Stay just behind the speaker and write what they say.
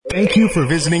Thank you for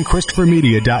visiting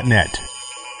ChristopherMedia.net.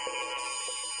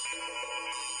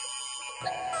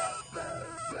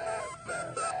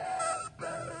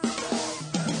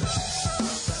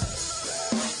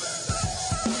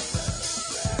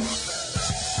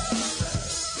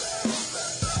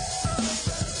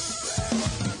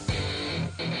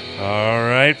 All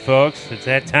right, folks, it's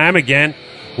that time again.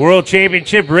 World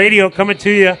Championship Radio coming to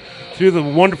you through the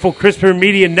wonderful Christopher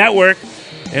Media Network.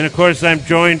 And, of course, I'm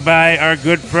joined by our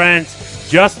good friends,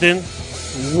 Justin.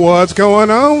 What's going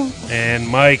on? And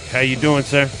Mike. How you doing,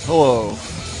 sir? Hello.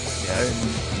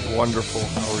 I'm wonderful.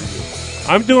 How are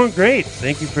you? I'm doing great.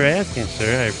 Thank you for asking, sir.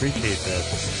 I appreciate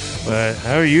that. But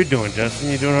how are you doing,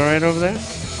 Justin? You doing all right over there?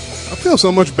 I feel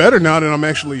so much better now that I'm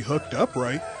actually hooked up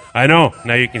right. I know.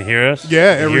 Now you can hear us.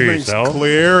 Yeah, you hear everything's yourself.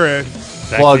 clear. And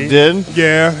Sexy. Plugged in?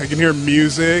 yeah, I can hear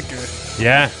music.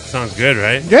 Yeah, sounds good,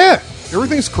 right? Yeah,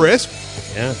 everything's crisp.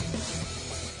 Yeah.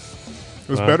 It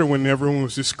was better when everyone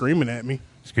was just screaming at me.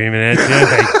 Screaming at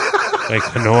you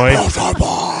like annoyed.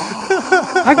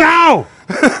 Go!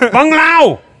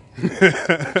 Bungalow!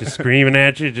 Just screaming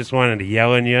at you, just wanted to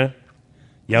yell in you.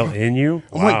 Yell in you?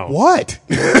 I'm Wow. like, what?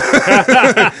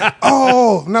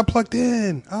 Oh, I'm not plugged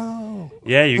in. Oh.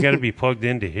 Yeah, you got to be plugged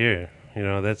into here. You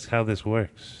know, that's how this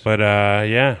works. But,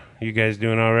 yeah, you guys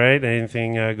doing all right?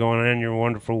 Anything going on in your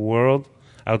wonderful world?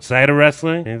 Outside of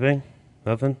wrestling? Anything?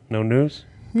 Nothing? No news?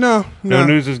 No. No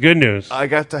news is good news. I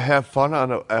got to have fun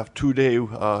on a 2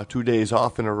 days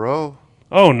off in a row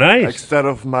Oh, nice. instead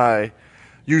of my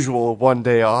usual 1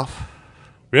 day off.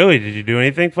 Really? Did you do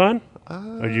anything fun?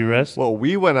 Or did you rest? Well,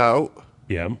 we went out,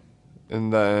 Yeah.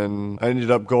 and then I ended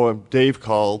up going. Dave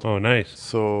called, Oh, nice.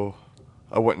 so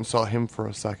I went and saw him for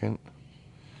a second,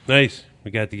 Nice.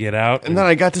 We got to get out. and then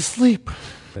I got to sleep.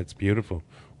 That's beautiful.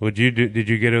 What'd you do? Did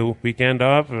you get a weekend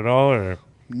off at all, or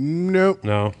Nope.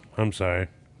 no? I'm sorry.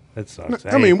 That sucks.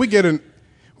 I mean, we get an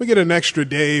extra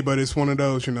day, but it's one of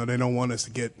those, they don't want us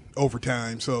to get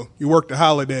overtime. So you work the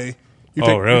holiday, you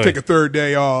really? take a third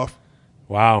day off.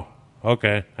 Wow.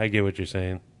 Okay, I get what you're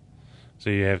saying.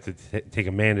 So you have to take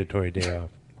a mandatory day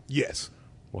off. Yes.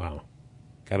 Wow.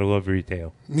 Gotta love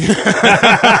retail.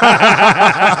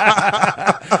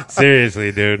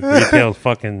 Seriously, dude. Retail's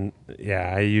fucking.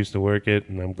 Yeah, I used to work it,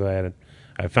 and I'm glad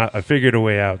I figured a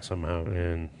way out somehow,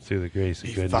 and through the grace of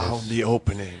He goodness. found the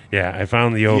opening, Yeah, I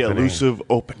found the the opening. elusive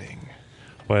opening.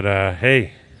 But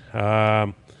hey,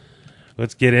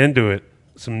 let's get into it.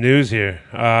 Some news here.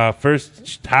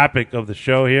 First topic of the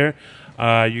show here.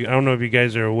 I don't know if you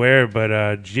guys are aware, but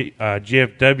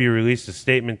GFW released a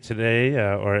statement today,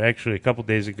 or actually a couple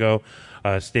days ago,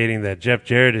 stating that Jeff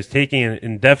Jarrett is taking an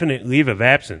indefinite leave of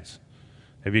absence.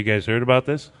 Have you guys heard about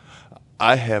this?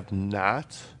 I have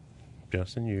not.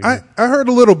 Justin, you? I heard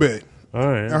a little bit. All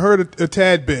right. I heard a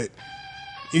tad bit.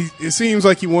 It seems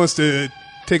like he wants to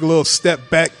take a little step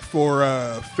back for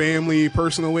family,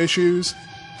 personal issues.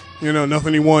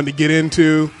 Nothing he wanted to get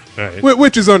into, Right.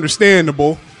 which is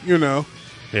understandable. Yeah.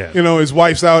 His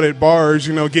wife's out at bars,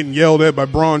 getting yelled at by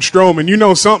Braun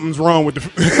Strowman. Something's wrong with the.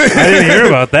 I didn't hear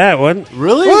about that one.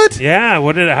 Really? What? Yeah.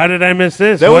 How did I miss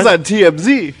this? That was What? on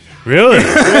TMZ. Really?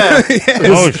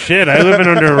 Oh shit! I live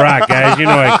under a rock, guys.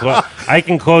 I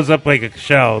can close up like a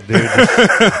shell, dude.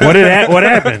 What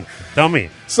happened? Tell me.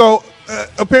 So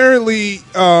apparently,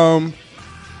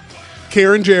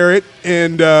 Karen Jarrett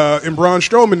and Braun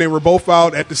Strowman, they were both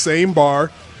out at the same bar,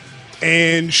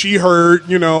 and she heard,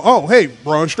 oh hey,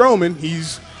 Braun Strowman,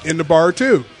 he's in the bar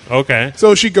too. Okay.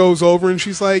 So she goes over and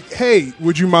she's like, hey,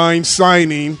 would you mind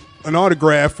signing an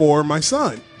autograph for my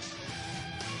son?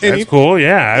 And That's cool.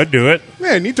 Yeah, I would do it.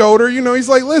 and he told her, he's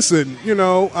like, listen,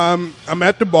 I'm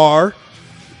at the bar,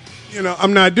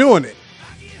 I'm not doing it.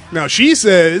 Now she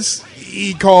says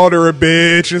he called her a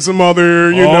bitch and some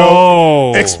other,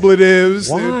 expletives.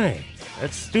 Why?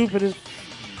 That's stupid as.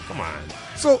 Come on.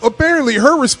 So apparently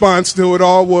her response to it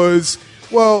all was,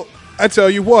 well, I tell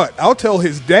you what, I'll tell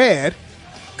his dad,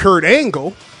 Kurt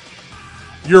Angle,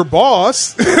 your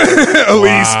boss, at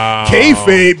least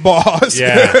kayfabe boss,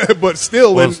 Yeah. but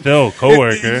still, Still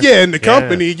coworker. in the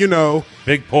company,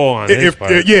 Big pull on his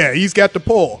part. he's got the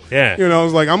pull. Yeah.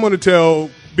 It's like, I'm going to tell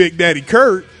Big Daddy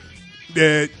Kurt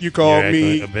that you called You're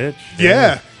me acting like a bitch.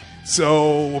 Yeah.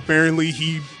 So apparently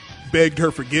he begged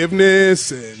her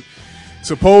forgiveness, and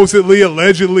supposedly,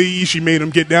 allegedly, she made him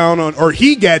get down on, or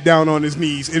he got down on his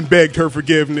knees and begged her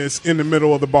forgiveness in the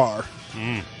middle of the bar.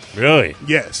 Really?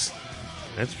 Yes.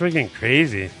 That's freaking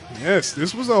crazy. Yes,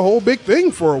 this was a whole big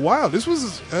thing for a while. This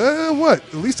was,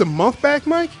 at least a month back,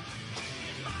 Mike?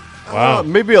 Wow.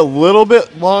 Maybe a little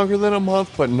bit longer than a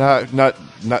month, but not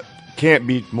can't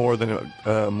be more than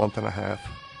a month and a half.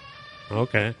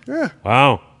 Okay. Yeah.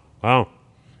 Wow. Wow.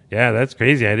 Yeah, that's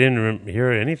crazy. I didn't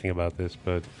hear anything about this,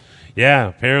 but yeah,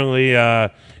 apparently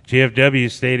GFW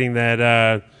is stating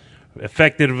that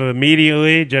effective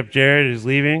immediately, Jeff Jarrett is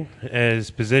leaving his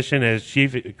position as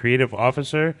Chief Creative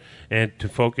Officer and to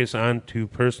focus on to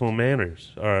personal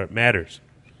matters.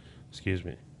 Excuse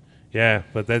me. Yeah,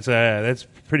 but that's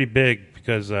pretty big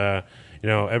because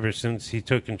ever since he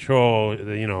took control,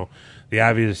 the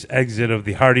obvious exit of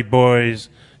the Hardy Boys,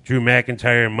 Drew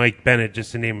McIntyre, and Mike Bennett,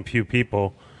 just to name a few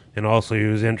people. And also, he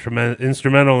was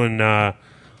instrumental in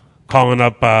calling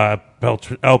up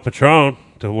El Patron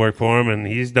to work for him, and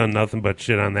he's done nothing but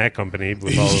shit on that company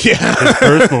with all his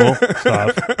personal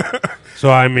stuff.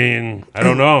 So, I mean, I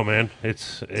don't know, man.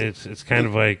 It's kind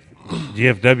of like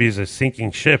GFW is a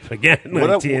sinking ship again,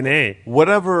 like TNA.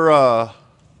 Whatever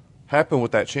happened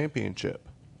with that championship?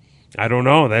 I don't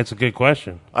know. That's a good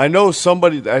question. I know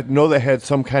they had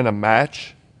some kind of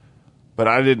match, but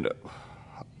I didn't.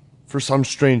 For some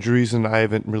strange reason, I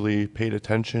haven't really paid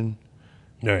attention.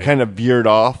 Right. Kind of veered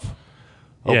off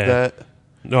of that.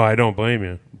 No, I don't blame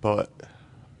you. But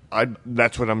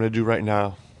that's what I'm going to do right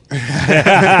now. I'm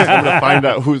going to find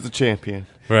out who's the champion.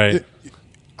 Right.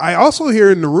 I also hear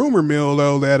in the rumor mill,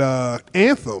 though, that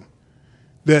Anthem,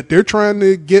 that they're trying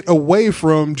to get away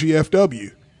from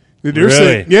GFW.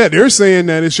 They're saying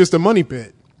that it's just a money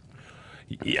pit.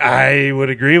 I would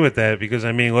agree with that because,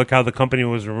 I mean, look how the company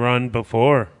was run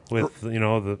before with,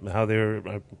 how they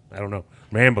were, I don't know,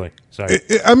 rambling. Sorry.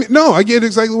 I get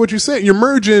exactly what you're saying. You're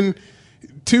merging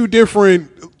two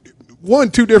different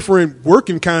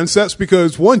working concepts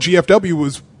because one, GFW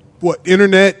was,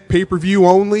 internet pay-per-view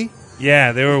only?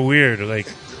 Yeah, they were weird. Like,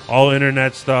 all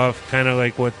internet stuff, kind of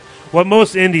like what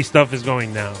most indie stuff is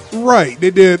going now. Right.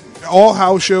 They did all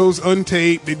house shows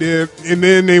untaped. And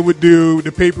then they would do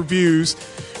the pay-per-views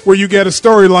where you get a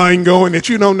storyline going that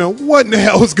you don't know what in the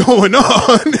hell is going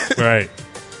on. Right.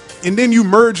 And then you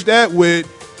merge that with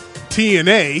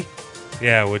TNA.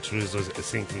 Yeah, which was a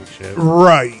sinking ship.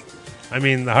 Right. I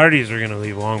mean, the Hardys were going to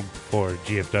leave long before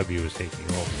GFW was taking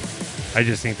over. I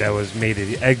just think that made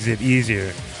it exit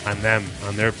easier on them,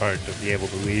 on their part, to be able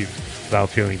to leave without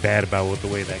feeling bad about the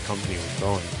way that company was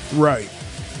going. Right.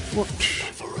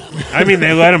 I mean,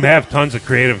 they let them have tons of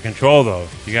creative control, though.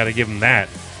 You got to give them that.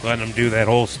 Letting them do that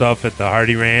whole stuff at the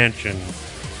Hardy Ranch and,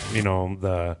 I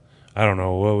don't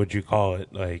know, what would you call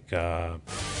it? Like, trying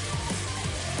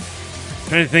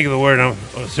to think of the word I'm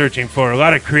searching for. A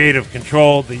lot of creative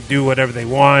control. They do whatever they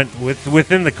want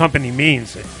within the company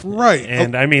means. Right.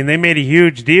 And, I mean, they made a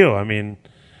huge deal. I mean,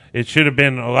 it should have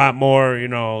been a lot more,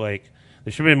 there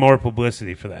should have been more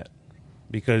publicity for that.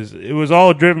 Because it was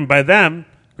all driven by them,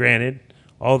 granted,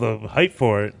 all the hype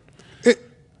for it.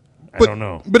 I don't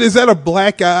know. But is that a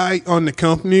black eye on the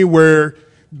company where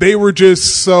they were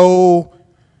just so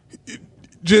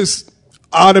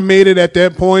automated at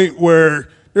that point where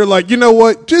they're like, you know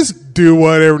what, just do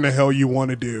whatever the hell you want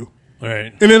to do.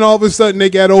 Right. And then all of a sudden they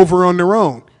got over on their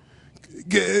own.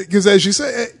 Because as you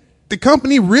said, the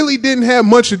company really didn't have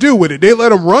much to do with it. They let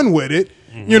them run with it.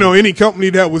 Mm-hmm. Any company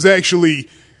that was actually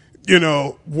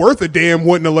worth a damn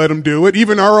wouldn't have let them do it.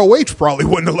 Even ROH probably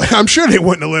wouldn't have I'm sure they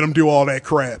wouldn't have let them do all that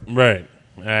crap. Right.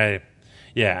 I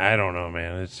don't know,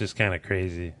 man. It's just kind of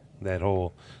crazy, that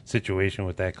whole situation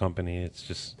with that company. It's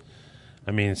just,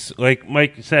 I mean, it's like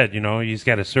Mike said, you just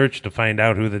got to search to find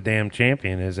out who the damn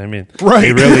champion is. I mean, right.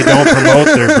 They really don't promote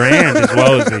their brand as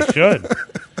well as they should,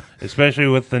 especially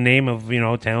with the name of,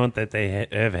 talent that they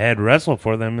have had wrestle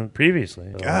for them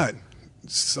previously. God.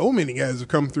 So many guys have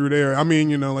come through there. I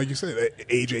mean, like you said,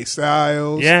 AJ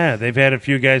Styles. Yeah, they've had a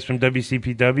few guys from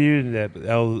WCPW. That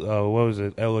El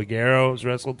Ligero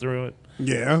wrestled through it.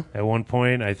 Yeah. At one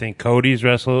point, I think Cody's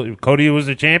wrestled. Cody was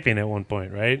the champion at one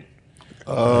point, right?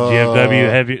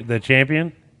 GFW the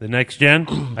champion, the next gen.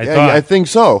 I think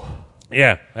so.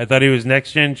 Yeah, I thought he was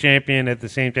next gen champion at the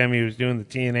same time he was doing the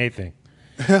TNA thing.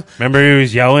 Remember, he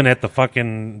was yelling at the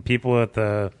fucking people at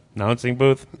the announcing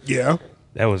booth. Yeah.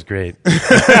 That was great.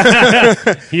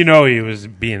 He was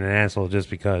being an asshole just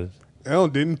because. Well,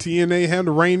 didn't TNA have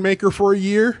the Rainmaker for a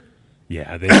year?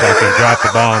 Yeah, they fucking dropped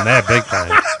the ball on that big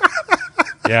time.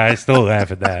 Yeah, I still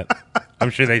laugh at that. I'm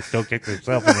sure they still kick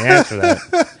themselves in the ass for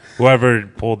that. Whoever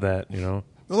pulled that, They're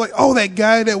like, that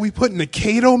guy that we put in the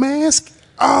Kato mask?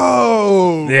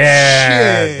 Oh,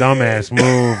 yeah, shit. Dumbass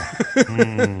move.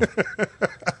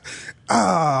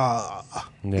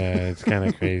 Yeah, it's kind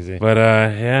of crazy. But,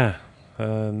 yeah.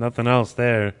 Nothing else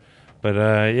there. But,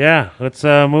 let's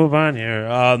move on here.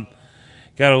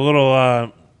 Got a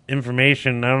little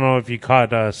information. I don't know if you caught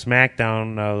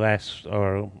SmackDown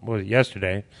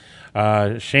yesterday.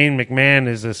 Shane McMahon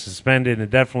is suspended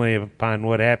indefinitely upon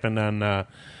what happened on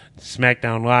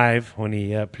SmackDown Live when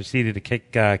he proceeded to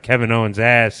kick Kevin Owens'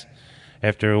 ass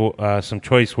after some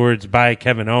choice words by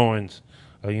Kevin Owens.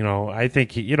 I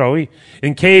think he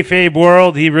in kayfabe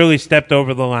world, he really stepped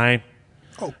over the line.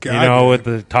 Oh God! With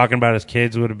the talking about his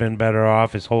kids would have been better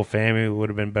off. His whole family would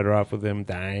have been better off with him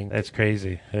dying. That's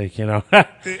crazy.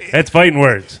 That's fighting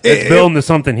words. It's building to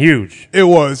something huge. It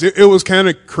was. It was kind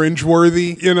of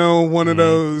cringeworthy. One of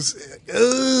those.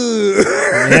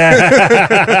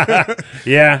 Yeah.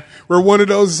 Yeah. Where one of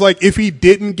those is like, if he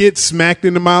didn't get smacked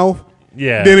in the mouth,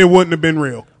 yeah, then it wouldn't have been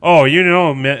real. Oh,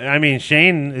 I mean,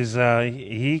 Shane is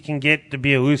he can get to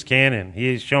be a loose cannon.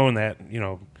 He has shown that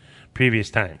previous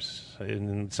times.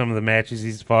 In some of the matches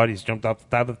he's fought, he's jumped off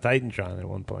the top of the Titantron at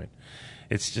one point.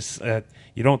 It's just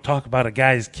you don't talk about a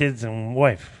guy's kids and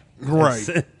wife. Right.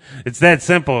 It's that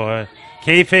simple.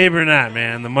 Kayfabe or not,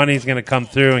 man, the money's going to come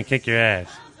through and kick your ass.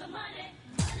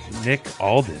 Nick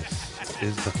Aldis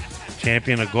is the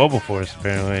champion of Global Force,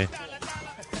 apparently.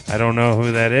 I don't know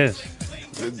who that is.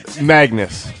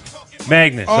 Magnus.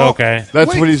 Oh, okay.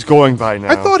 That's what he's going by now.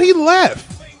 I thought he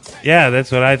left. Yeah,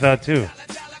 that's what I thought, too.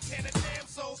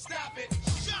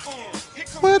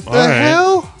 What the All right.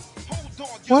 hell?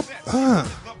 What?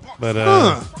 But,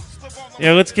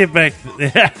 yeah, let's get back. they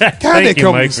Thank you,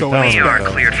 come Mike, so for telling easy. us We are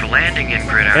that. cleared for landing in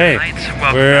Gridiron Hey, Heights.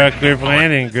 Welcome we're back to clear for Bullet.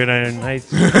 landing in Gridiron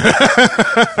Heights.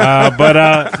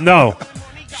 No.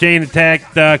 Shane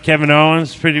attacked Kevin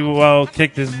Owens, pretty well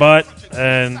kicked his butt,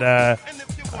 and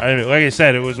like I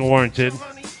said, it was warranted.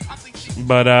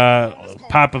 But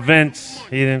Papa Vince,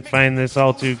 he didn't find this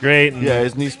all too great. And, Yeah,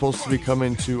 isn't he supposed to be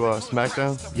coming to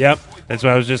SmackDown? Yep, that's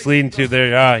what I was just leading to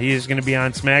there. He is going to be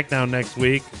on SmackDown next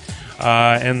week,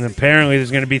 and apparently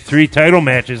there's going to be 3 title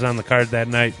matches on the card that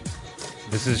night.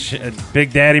 This is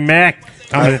Big Daddy Mac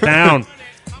coming to town,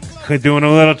 doing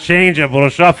a little change-up, a little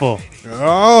shuffle.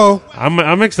 Oh,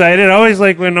 I'm excited. I always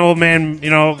like when old man,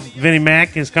 Vinnie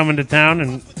Mac is coming to town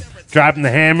and dropping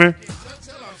the hammer.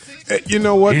 you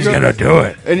know what? He's going to do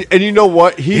it. And you know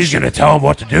what? He's going to tell him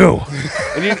what to do.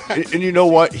 And you know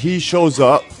what? He shows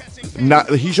up.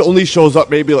 He only shows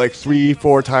up maybe like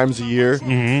 3-4 times a year,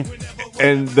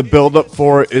 and the build up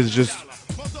for it is just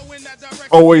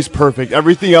always perfect.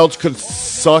 Everything else could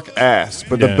suck ass,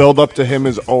 but the Yeah. build up to him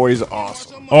is always awesome.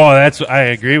 Oh, I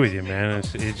agree with you, man.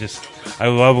 I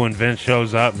love when Vince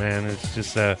shows up, man. It's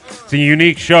just it's a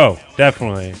unique show,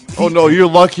 definitely. Oh no, you're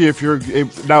lucky if you're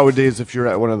nowadays if you're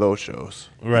at one of those shows.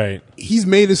 Right, He's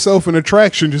made himself an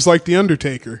attraction, just like the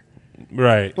Undertaker.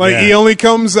 right. Like yeah. he only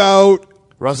comes out.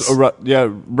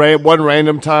 One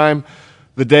random time,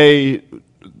 the day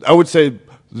I would say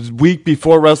the week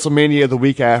before WrestleMania, the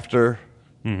week after.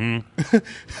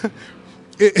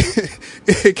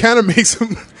 It kind of makes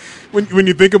him. When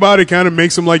you think about it, kind of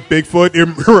makes him like Bigfoot.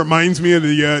 It reminds me of the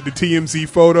TMZ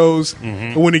photos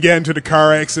when he got into the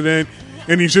car accident,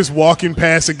 and he's just walking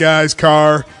past a guy's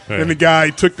car, Right. and the guy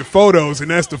took the photos, and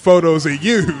that's the photos they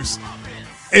used.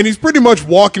 And he's pretty much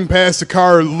walking past the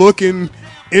car, looking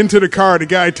into the car, the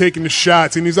guy taking the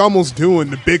shots, and he's almost doing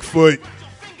the Bigfoot.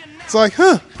 It's like,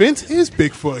 Vince is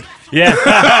Bigfoot. Yeah.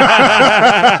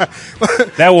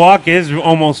 That walk is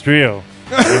almost real.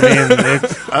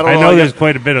 I know there's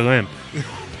quite a bit of limp.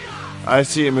 I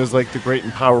see him as like the great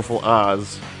and powerful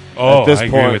Oz. Oh, at this I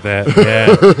point. agree with that.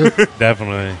 Yeah,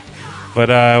 definitely.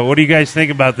 But what do you guys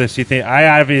think about this? You think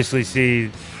I obviously see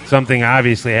something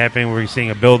obviously happening where you're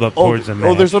seeing a build up towards the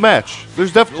match. There's a match.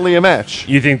 There's definitely a match.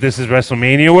 You think this is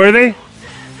WrestleMania worthy?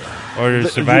 Or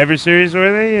Survivor Series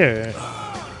worthy? Or?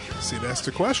 See, that's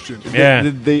the question. Yeah.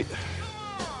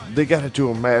 They got to do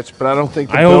a match, but I don't think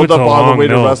the I hope build up it's a all the long way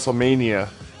to build. WrestleMania.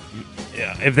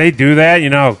 Yeah, if they do that,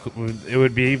 it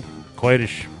would be quite a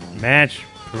match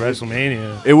for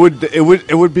WrestleMania.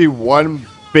 It would be one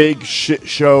big shit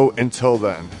show until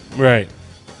then. Right.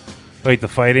 Like the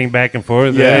fighting back and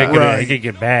forth. Yeah, it could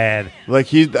get bad.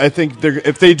 Like I think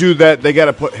if they do that, they got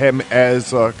to put him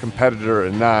as a competitor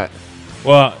and not.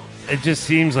 Well, it just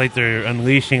seems like they're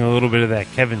unleashing a little bit of that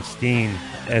Kevin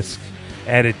Steen-esque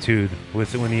attitude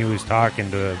with when he was talking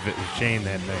to Shane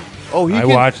that night. Oh, I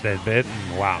watched that bit,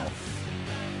 and wow.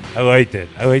 I liked it.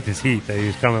 I liked his heat that he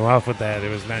was coming off with that. It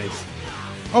was nice.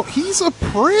 Oh, he's a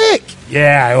prick.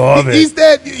 Yeah, I love it. He's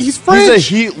French. He's a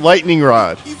heat lightning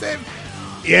rod.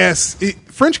 Yes,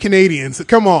 French Canadians.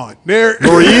 Come on, they're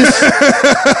Maurice.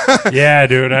 Yeah,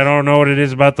 dude. I don't know what it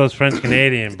is about those French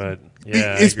Canadian, but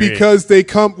yeah, it's I agree. because they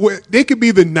could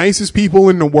be the nicest people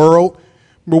in the world,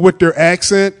 but with their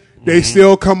accent, they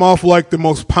still come off like the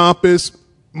most pompous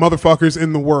motherfuckers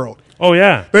in the world. Oh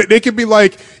yeah, They could be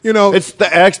like, It's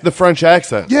the French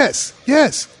accent. yes.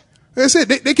 That's it.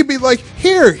 They could be like,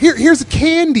 here's the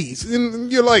candies, and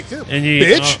you're like, yeah, And you,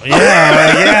 bitch.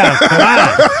 yeah,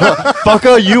 come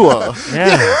Fucker, you are. on.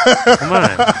 Yeah, come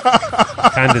on.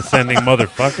 Condescending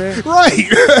motherfucker.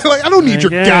 Right. Like, I don't need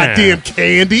your Yeah. goddamn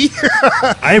candy.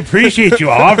 I appreciate you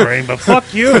offering, but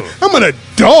fuck you. I'm an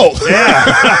adult.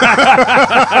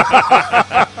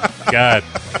 God.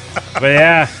 But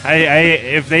yeah, I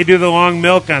if they do the long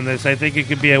milk on this, I think it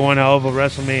could be a one hell of a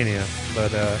WrestleMania.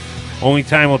 But only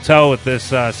time will tell with this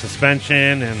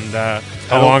suspension and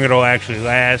how long it'll actually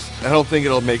last. I don't think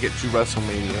it'll make it to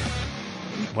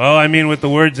WrestleMania. Well, I mean, with the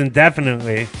words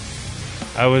indefinitely,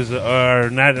 that was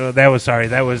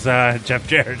Jeff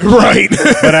Jarrett. Right.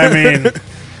 But I mean,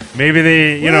 maybe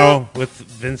they, with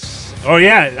Vince. Oh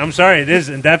yeah, I'm sorry, it is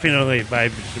indefinitely by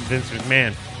Vince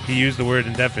McMahon. He used the word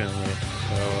indefinitely.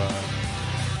 So.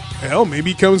 Hell, maybe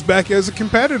he comes back as a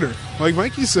competitor. Like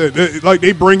Mikey said, like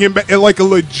they bring him back like a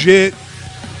legit,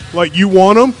 like you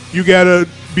want him, you got to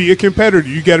be a competitor.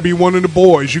 You got to be one of the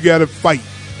boys. You got to fight.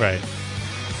 Right.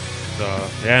 So,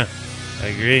 yeah, I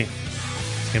agree.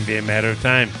 It's going to be a matter of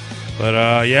time.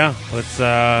 But, yeah, let's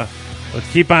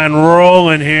keep on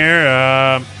rolling here.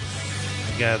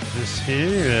 We got this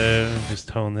here. Just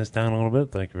tone this down a little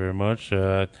bit. Thank you very much.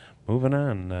 Moving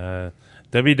on.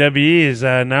 WWE has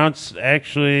announced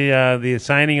actually the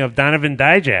signing of Donovan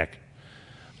Dijak.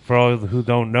 For all who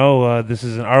don't know, this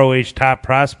is an ROH top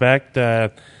prospect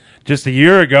just a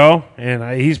year ago,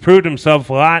 and he's proved himself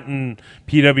a lot in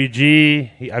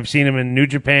PWG. I've seen him in New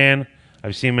Japan.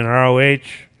 I've seen him in ROH.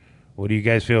 What do you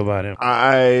guys feel about him?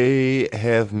 I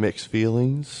have mixed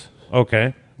feelings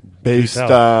Okay. based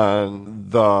on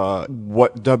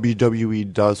what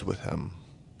WWE does with him.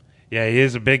 Yeah, he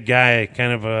is a big guy,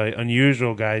 kind of an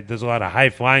unusual guy. Does a lot of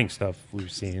high-flying stuff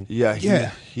we've seen. Yeah,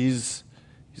 he's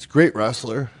a great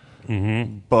wrestler,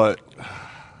 but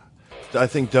I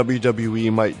think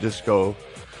WWE might just go,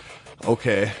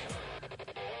 okay.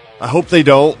 I hope they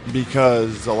don't,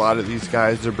 because a lot of these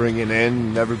guys they're bringing in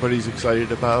and everybody's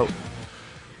excited about,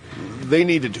 they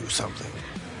need to do something.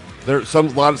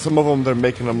 Some of them they're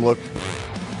making them look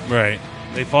Right.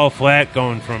 They fall flat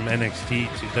going from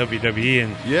NXT to WWE,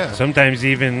 and sometimes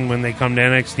even when they come to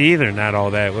NXT, they're not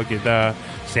all that. Look at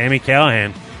Sami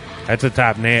Callihan. That's a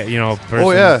top person.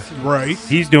 Oh, yeah. Right.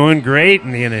 He's doing great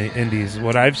in the Indies.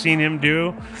 What I've seen him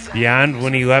do beyond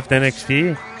when he left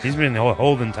NXT, he's been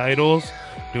holding titles,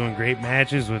 doing great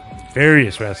matches with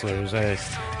various wrestlers.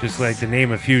 Just like to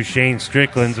name a few, Shane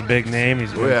Strickland's a big name.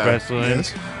 He's been wrestling.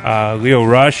 Yes. Leo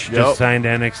Rush just signed to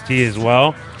NXT as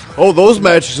well. Oh, those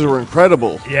matches were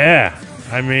incredible. Yeah.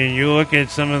 I mean, you look at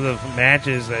some of the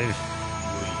matches, they're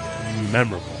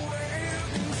memorable.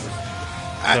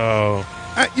 So...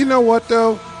 you know what,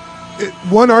 though?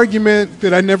 One argument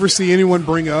that I never see anyone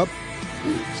bring up,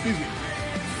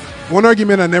 one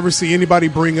argument I never see anybody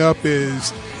bring up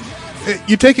is,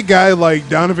 you take a guy like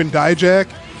Donovan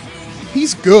Dijak,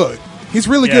 he's good. He's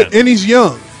really good, and he's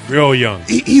young. Real young.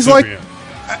 He's Super like, young.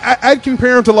 I'd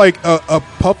compare him to like a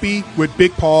puppy with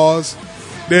big paws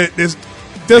that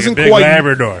doesn't like a big quite.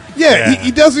 Labrador. Yeah,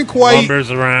 he doesn't quite. Lumbers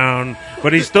around,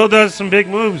 but he still does some big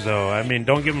moves, though. I mean,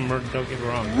 don't get me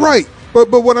wrong. Right. But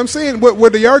what I'm saying,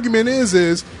 what the argument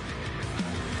is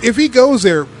if he goes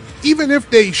there, even if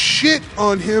they shit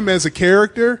on him as a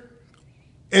character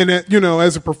and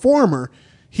as a performer,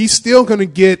 he's still going to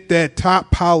get that top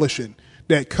polishing,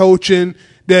 that coaching,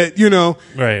 that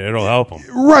Right, it'll help him.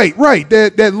 Right.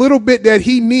 That little bit that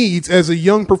he needs as a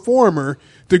young performer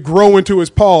to grow into his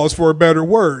paws, for a better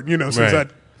word. Since I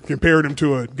compared him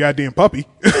to a goddamn puppy.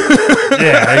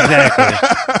 Yeah,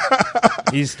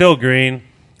 exactly. He's still green.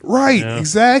 Right,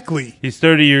 exactly. He's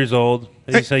 30 years old.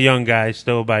 He's a young guy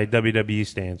still by WWE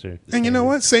standards. And you know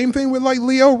what? Same thing with like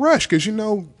Leo Rush, because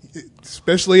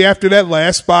especially after that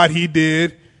last spot he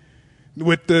did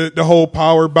with the whole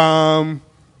power bomb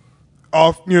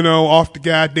off the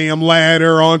goddamn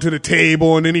ladder onto the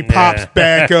table, and then he pops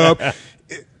back up.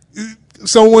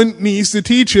 Someone needs to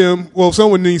teach him. Well,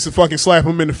 someone needs to fucking slap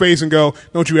him in the face and go,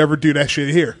 "Don't you ever do that shit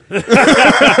here."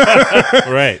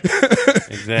 Right.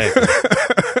 Exactly.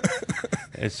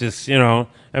 It's just,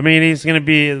 I mean, he's going to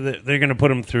be, they're going to put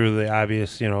him through the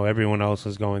obvious, everyone else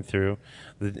is going through.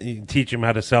 Teach him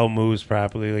how to sell moves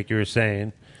properly, like you were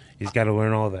saying. He's got to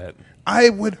learn all that. I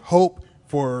would hope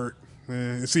for,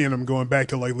 seeing him going back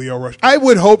to like Leo Rush, I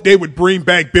would hope they would bring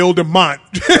back Bill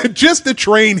DeMott just to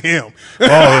train him.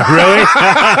 Oh, really?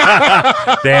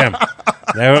 Damn.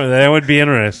 That would be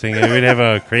interesting. We'd have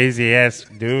a crazy-ass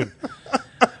dude.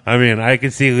 I mean, I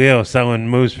could see Leo selling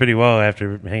moves pretty well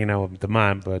after hanging out with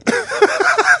DeMont, but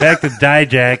back to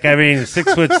Dijak. I mean,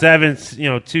 6'7",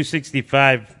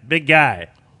 265, big guy.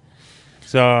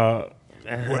 So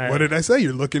What did I say?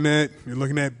 You're looking at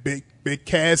Big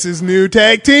Cass's new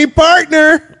tag team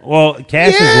partner. Well,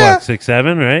 Cass Yeah. is what,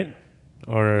 6'7", right?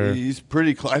 Or He's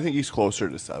pretty. I think he's closer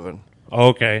to 7.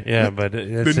 okay, yeah, but The it's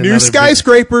new another big-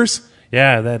 skyscrapers.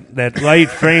 yeah, that light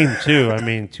frame too. I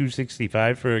mean,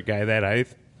 265 for a guy that height.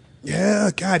 Yeah,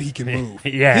 God, he can move.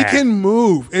 Yeah. He can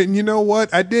move. And you know what?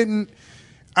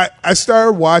 I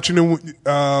started watching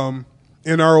him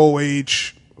in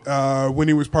ROH when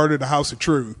he was part of the House of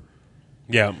Truth.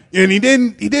 Yeah, And he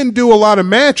didn't do a lot of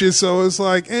matches, so it's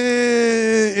like,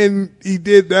 and he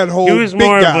did that whole he was big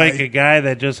more guy. of like a guy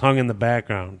that just hung in the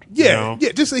background. yeah, you know?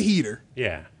 yeah, just a heater.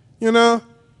 yeah. You know?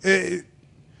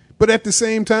 But at the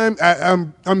same time,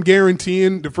 I'm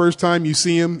guaranteeing the first time you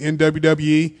see him in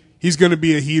WWE, he's going to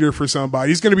be a heater for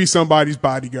somebody. He's going to be somebody's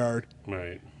bodyguard.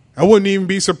 Right. I wouldn't even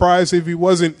be surprised if he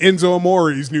wasn't Enzo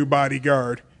Amore's new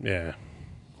bodyguard. Yeah.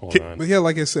 Hold on. But yeah,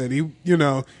 like I said, he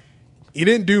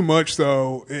didn't do much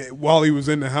though while he was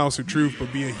in the House of Truth,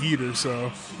 but be a heater.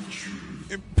 So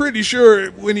I'm pretty sure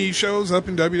when he shows up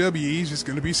in WWE, he's just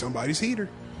going to be somebody's heater.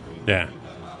 Yeah.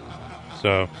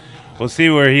 So we'll see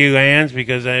where he lands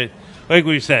because, like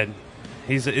we said,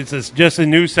 just a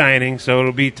new signing, so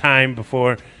it'll be time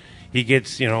before he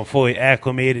gets fully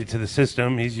acclimated to the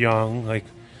system. He's young,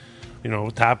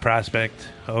 top prospect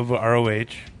of ROH,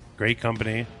 great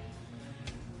company.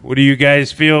 What do you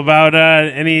guys feel about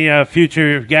any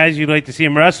future guys you'd like to see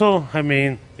him wrestle? I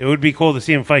mean, it would be cool to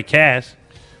see him fight Cass.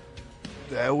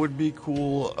 That would be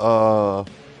cool.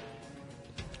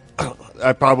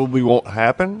 That probably won't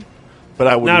happen, but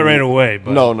I would Not right away,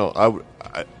 but no.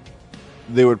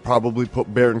 They would probably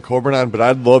put Baron Corbin on, but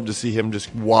I'd love to see him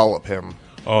just wallop him.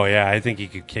 Oh yeah, I think he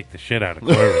could kick the shit out of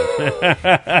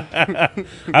Corbin.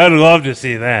 I would love to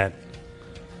see that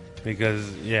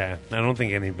because I don't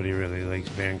think anybody really likes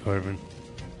Baron Corbin.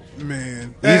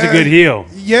 Man, He's a good heel.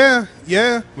 Yeah.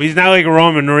 He's not like a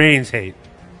Roman Reigns hate.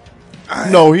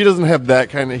 No, he doesn't have that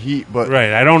kind of heat, but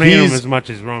Right, I don't hate him he's- as much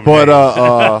as Roman But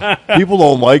Reigns. people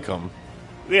don't like him.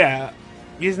 Yeah,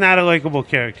 he's not a likable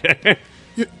character.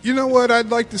 You know what I'd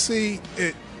like to see?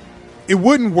 It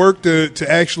wouldn't work to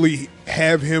actually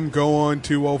have him go on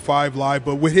 205 Live,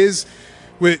 but with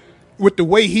the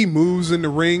way he moves in the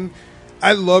ring,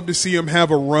 I'd love to see him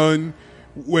have a run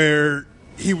where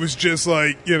he was just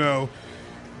like,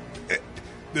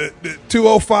 the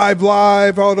 205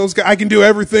 Live, all those guys, I can do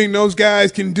everything those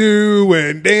guys can do,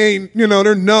 and they ain't,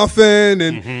 they're nothing,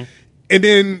 and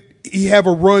then he have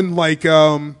a run like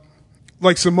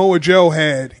Samoa Joe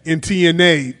had in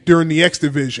TNA during the X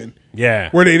Division. Yeah.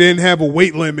 Where they didn't have a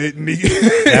weight limit. And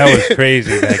That was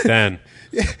crazy back then.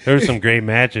 There were some great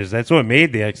matches. That's what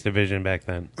made the X Division back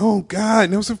then. Oh, God.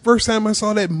 And that was the first time I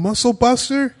saw that Muscle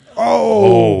Buster.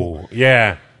 Oh.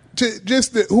 Yeah.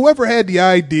 Whoever had the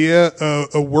idea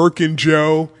of working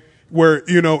Joe where,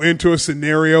 into a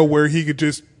scenario where he could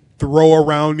just throw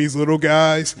around these little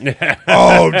guys.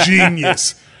 Oh,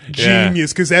 genius.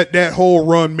 Genius, because that whole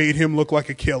run made him look like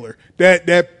a killer.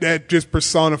 That just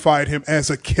personified him as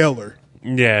a killer.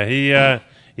 Yeah,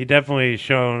 he definitely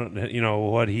shown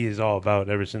what he is all about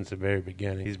ever since the very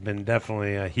beginning. He's been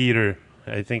definitely a heater.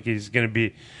 I think he's doing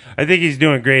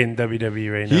great in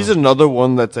WWE right now. He's another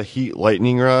one that's a heat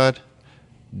lightning rod.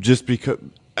 Just because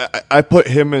I put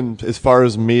him in as far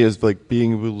as me as like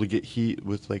being able to get heat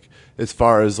with like as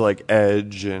far as like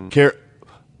edge and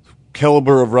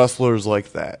caliber of wrestlers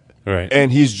like that. Right.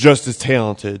 And he's just as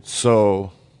talented.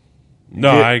 So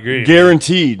I agree.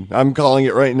 Guaranteed. I'm calling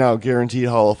it right now. Guaranteed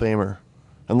Hall of Famer.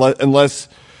 Unless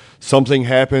something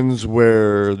happens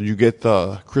where you get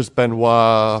the Chris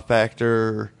Benoit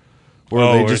factor,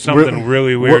 where something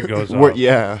really weird goes off.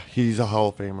 Yeah, he's a Hall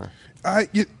of Famer.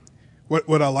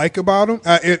 What I like about him,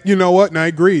 you know what? And I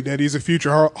agree that he's a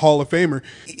future Hall of Famer.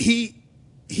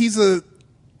 He's a,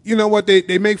 you know what?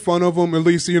 They make fun of him, at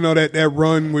least, that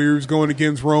run where he was going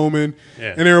against Roman.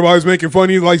 Yeah. And everybody's making fun.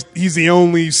 He's the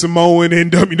only Samoan in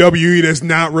WWE that's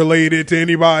not related to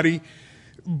anybody.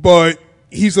 But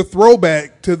he's a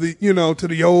throwback to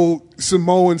the old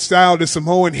Samoan style, the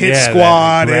Samoan hit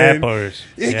squad. And grapplers.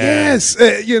 yes,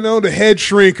 the head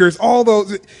shrinkers, all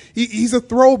those. He's a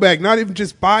throwback, not even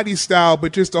just body style,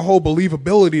 but just the whole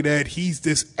believability that he's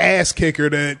this ass kicker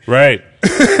that. Right.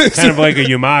 Kind of like a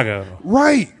Umaga.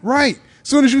 Right.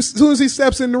 Soon as he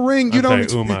steps in the ring, you don't.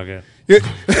 Umaga. Yeah.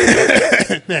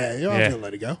 Nah, you don't have to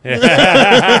let it go.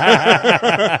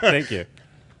 Thank you.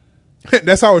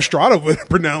 That's how Estrada would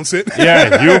pronounce it.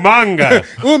 Yeah, Umanga.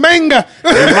 Umanga.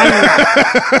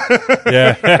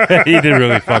 Yeah, he did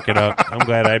really fuck it up. I'm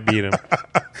glad I beat him.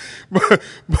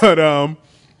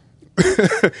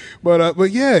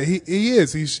 But yeah, he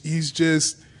is. He's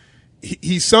just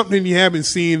he's something you haven't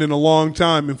seen in a long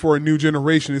time, and for a new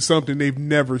generation, it's something they've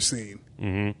never seen.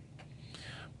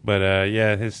 But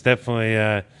yeah, it's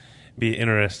definitely be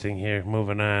interesting here.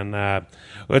 Moving on,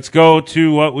 let's go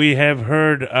to what we have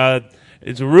heard.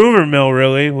 It's a rumor mill,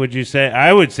 really. Would you say?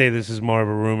 I would say this is more of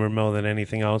a rumor mill than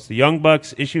anything else. The Young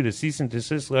Bucks issued a cease and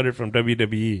desist letter from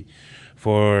WWE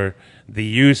for the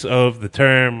use of the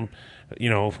term,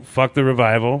 fuck the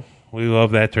Revival. We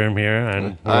love that term here on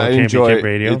World I Championship enjoy it.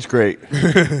 Radio. It's great.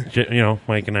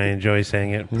 Mike and I enjoy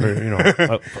saying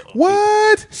it.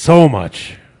 What? So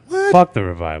much. What? Fuck the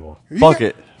Revival. Fuck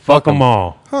it. Fuck them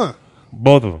all. Huh?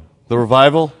 Both of them. The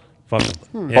Revival. Fuck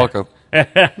them. Fuck 'em.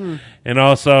 And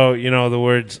also, the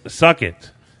words "suck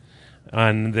it"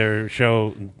 on their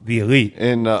show, The Elite.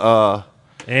 And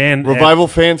And Revival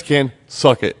fans can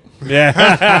suck it.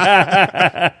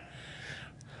 Yeah.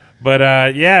 But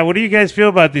what do you guys feel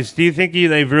about this? Do you think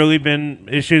they've really been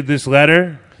issued this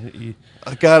letter?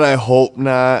 God, I hope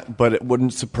not, but it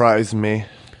wouldn't surprise me.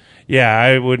 Yeah,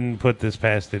 I wouldn't put this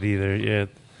past it either. Yeah,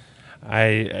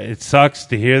 it sucks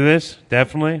to hear this,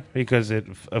 definitely, because it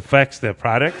affects the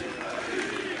product.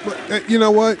 But you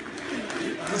know what?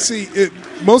 See,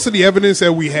 most of the evidence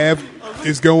that we have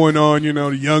is going on,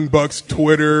 the Young Bucks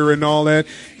Twitter and all that.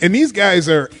 And these guys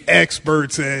are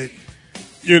experts at,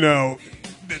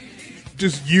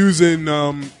 just using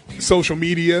social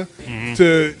media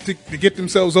to get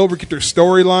themselves over, get their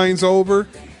storylines over.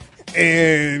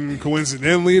 And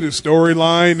coincidentally, the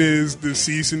storyline is the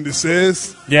cease and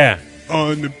desist Yeah.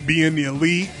 on being the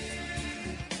Elite.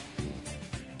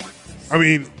 I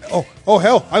mean, oh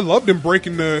hell, I loved them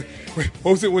breaking the.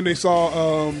 What was it when they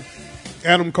saw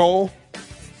Adam Cole?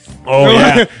 Oh,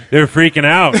 yeah. They were freaking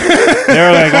out. They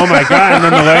were like, oh, my God. And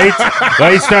then the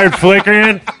lights started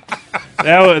flickering.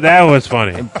 That was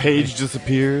funny. Paige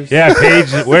disappears. Yeah,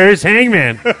 Paige, where's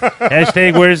Hangman?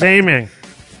 Hashtag where's Hangman?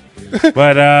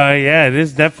 But, it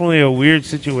is definitely a weird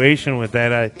situation with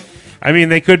that. I mean,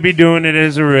 they could be doing it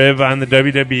as a rib on the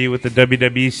WWE with the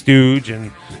WWE stooge,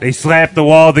 and they slap the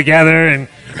wall together and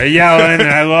are yelling, and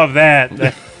I love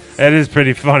that. That is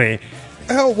pretty funny.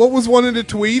 Hell, what was one of the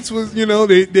tweets? Was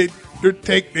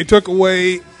they took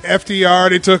away FTR,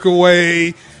 they took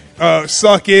away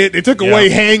Suck It, they took away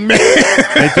Hangman.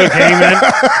 They took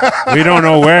Hangman. We don't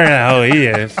know where the hell he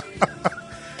is.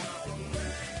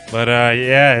 But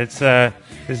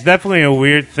it's definitely a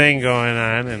weird thing going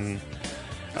on, and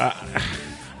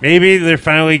maybe they're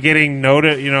finally getting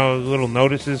little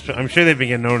notices. I'm sure they've been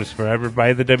getting noticed forever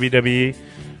by the WWE.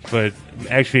 But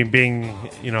actually being,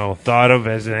 thought of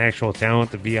as an actual talent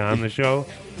to be on the show.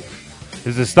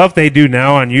 Because the stuff they do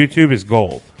now on YouTube is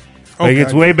gold. Like,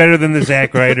 it's way better than the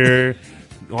Zack Ryder,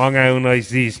 Long Island Iced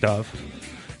Tea stuff.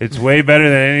 It's way better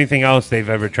than anything else they've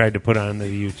ever tried to put on the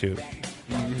YouTube.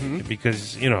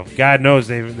 Because, God knows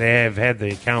they have had the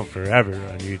account forever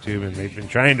on YouTube, and they've been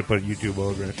trying to put YouTube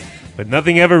over it. But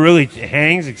nothing ever really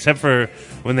hangs except for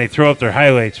when they throw up their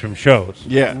highlights from shows.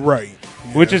 Yeah. Right.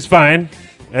 Which is fine.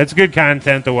 That's good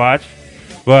content to watch,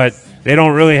 but they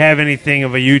don't really have anything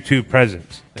of a YouTube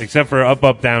presence except for Up,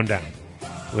 Up, Down, Down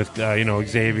with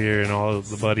Xavier and all of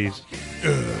the buddies,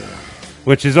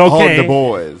 which is okay. All the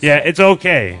boys. Yeah, it's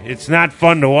okay. It's not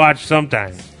fun to watch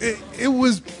sometimes. It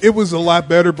was a lot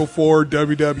better before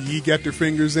WWE got their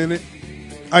fingers in it.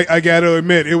 I got to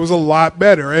admit, it was a lot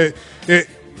better.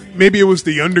 Maybe it was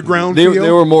the underground They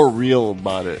feel. were more real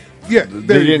about it. Yeah,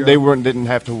 there you go. They didn't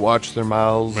have to watch their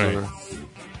mouths. Right. Or,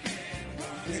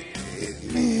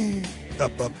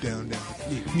 Up, up, down, down.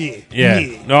 Yeah.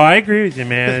 Yeah. No, I agree with you,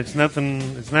 man. It's nothing.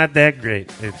 It's not that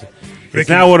great. It's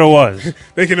not what it was.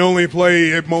 They can only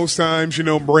play at most times,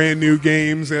 brand new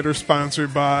games that are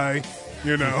sponsored by,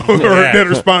 or that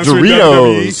are sponsored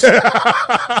Doritos.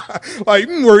 WWE. Like,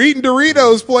 we're eating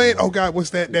Doritos playing. Oh God, what's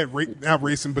that? Not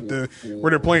racing, but where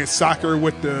they're playing soccer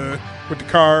with the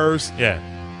cars. Yeah.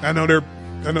 I know they're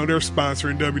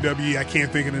sponsoring WWE. I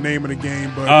can't think of the name of the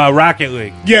game, but Rocket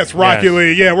League. yes, Rocket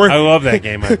League. Yeah, I love that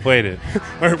game. I played it.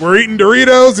 we're eating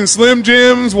Doritos and Slim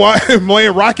Jims while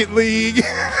playing Rocket League.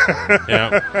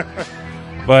 Yeah.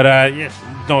 But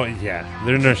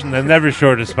they're never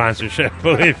short of sponsorship.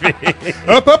 Believe me.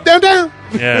 Up, up, down, down.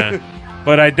 Yeah.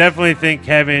 But I definitely think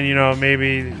having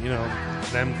maybe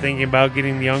them thinking about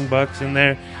getting the Young Bucks in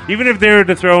there, even if they were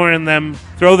to throw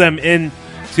them in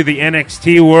to the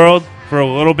NXT world for a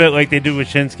little bit, like they do with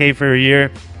Shinsuke for a year.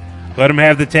 Let them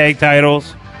have the tag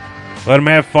titles. Let them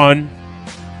have fun.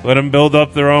 Let them build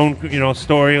up their own,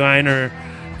 storyline or,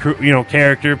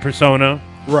 character persona.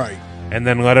 Right. And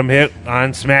then let them hit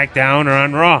on SmackDown or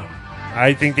on Raw.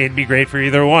 I think they'd be great for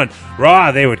either one.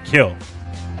 Raw, they would kill.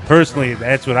 Personally,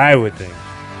 that's what I would think.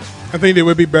 I think they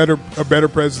would be a better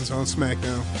presence on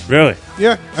SmackDown. Really?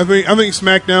 Yeah, I think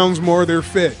SmackDown's more their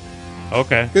fit.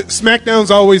 Okay. SmackDown's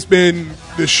always been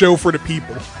the show for the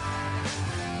people.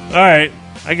 All right.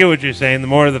 I get what you're saying. The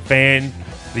more the fan,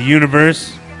 the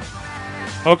universe.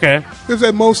 Okay. Because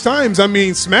at most times, I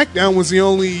mean, SmackDown was the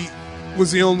only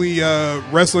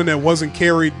wrestling that wasn't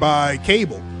carried by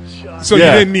cable. So you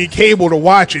didn't need cable to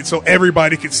watch it, so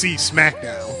everybody could see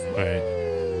SmackDown. Right.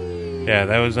 Yeah,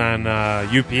 that was on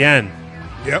UPN.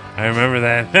 Yep. I remember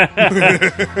that.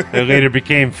 It later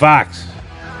became Fox,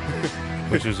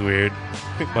 which was weird.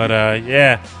 But,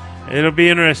 yeah, it'll be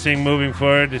interesting moving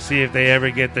forward to see if they ever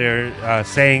get their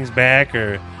sayings back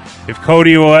or if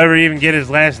Cody will ever even get his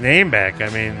last name back. I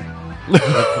mean,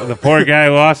 the poor guy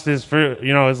lost his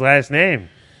last name.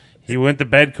 He went to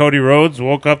bed, Cody Rhodes,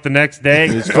 woke up the next day.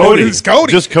 It's Cody. It's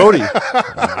Cody. Just Cody.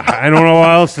 I don't know what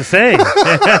else to say. I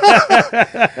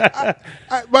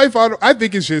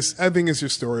think it's just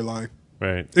storyline.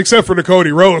 Right. Except for the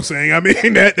Cody Rhodes thing. I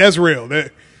mean, that's real.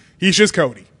 He's just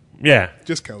Cody. Yeah.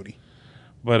 Just Cody.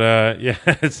 But yeah,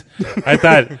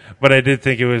 but I did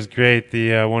think it was great.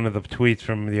 The one of the tweets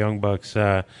from the Young Bucks.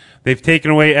 They've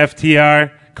taken away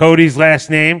FTR, Cody's last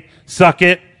name, Suck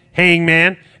It,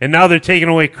 Hangman, and now they're taking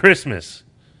away Christmas.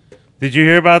 Did you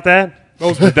hear about that?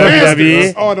 Those WWE.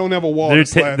 bastards. Oh, I don't have a wall.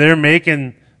 They're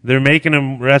making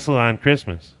them wrestle on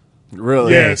Christmas.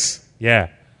 Really? Yes. Yeah.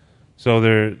 So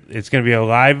it's going to be a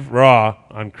live Raw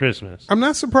on Christmas. I'm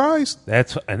not surprised.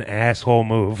 That's an asshole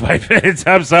move.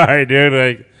 I'm sorry, dude.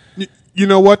 Like, You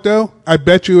know what though? I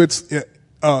bet you it's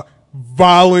a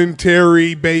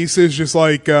voluntary basis, just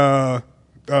like when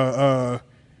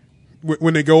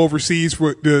they go overseas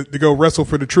to go wrestle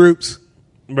for the troops.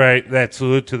 right, that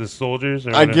salute to the soldiers. Or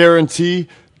I whatever. guarantee.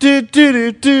 We'll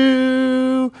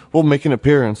make an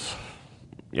appearance.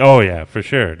 Oh yeah, for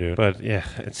sure, dude. But yeah,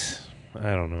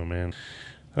 I don't know, man.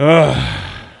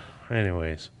 Ugh.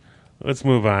 Anyways, let's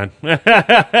move on.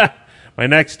 My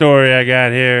next story I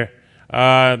got here.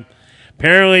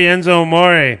 Apparently Enzo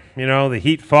Amore, the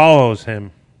heat follows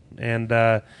him, and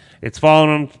it's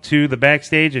following him to the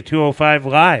backstage at 205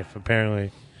 Live.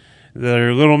 Apparently,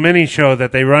 their little mini show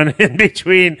that they run in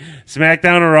between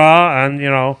SmackDown and Raw. On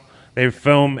they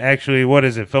film actually. What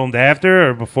is it? Filmed after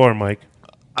or before, Mike?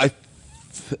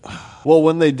 Well,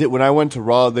 when I went to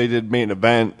Raw, they did main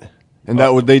event, and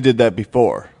they did that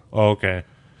before. Oh, okay.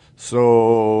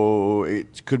 So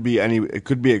it could be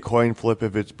a coin flip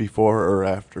if it's before or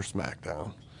after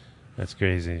SmackDown. That's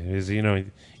crazy.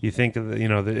 You think of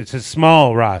it's a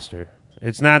small roster.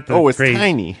 It's not the it's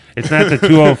tiny. It's not the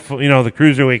 20 the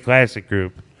Cruiserweight Classic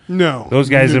group. No, Those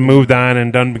guys have moved on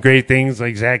and done great things.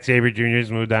 Like Zack Sabre Jr.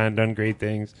 has moved on and done great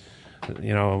things.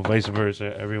 Vice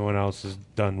versa. Everyone else has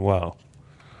done well.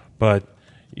 But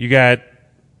you got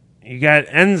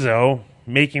Enzo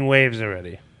making waves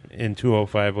already in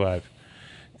 205 Live.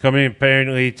 Coming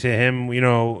apparently to him,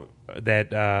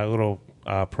 that little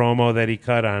promo that he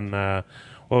cut on,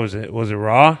 what was it? Was it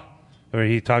Raw? Where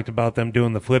he talked about them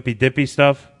doing the flippy dippy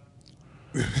stuff?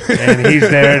 And he's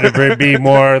there to be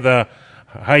more the,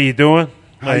 how you doing?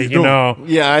 How you doing?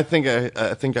 Yeah, I think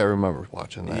I remember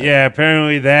watching that. Yeah,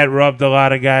 apparently that rubbed a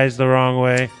lot of guys the wrong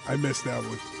way. I missed that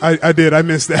one. I did. I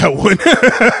missed that one.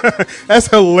 That's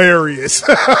hilarious.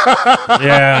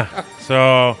 Yeah.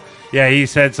 So, yeah, he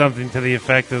said something to the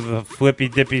effect of the flippy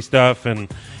dippy stuff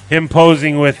and him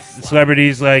posing with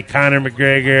celebrities like Conor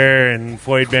McGregor and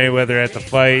Floyd Mayweather at the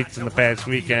fights in the past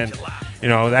weekend.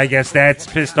 I guess that's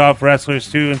pissed off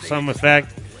wrestlers too in some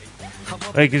effect.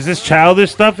 Like, is this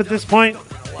childish stuff at this point?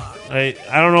 I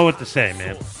don't know what to say,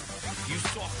 man.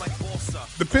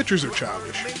 The pictures are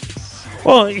childish.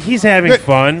 Well, he's having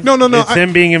fun. No. It's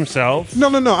him being himself. No.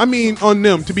 I mean, on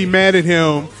them to be mad at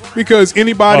him because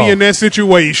anybody in that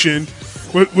situation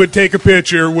would take a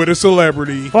picture with a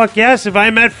celebrity. Fuck yes. If I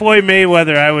met Floyd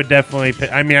Mayweather, I would definitely.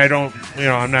 I mean, I don't.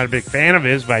 I'm not a big fan of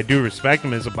his, but I do respect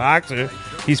him as a boxer.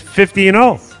 He's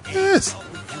 50-0. Yes.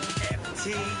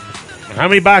 How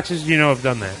many boxers do you know have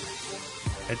done that?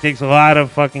 It takes a lot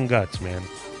of fucking guts, man.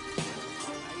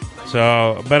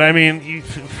 So, but I mean,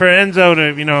 for Enzo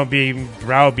to be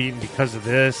browbeaten because of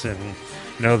this, and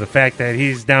the fact that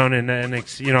he's down in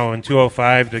NXT, in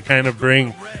 205 to kind of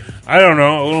bring, I don't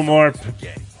know, a little more,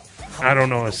 I don't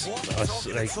know,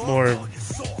 like more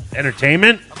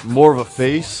entertainment, more of a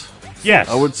face. Yes,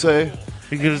 I would say,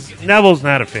 because Neville's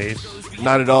not a face,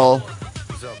 not at all.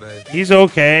 He's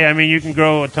okay. I mean, you can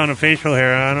grow a ton of facial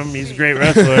hair on him. He's a great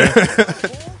wrestler.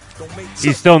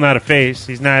 He's still not a face.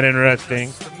 He's not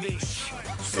interesting.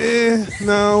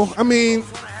 No. I mean,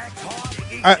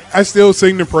 I still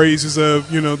sing the praises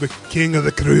of, the king of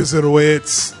the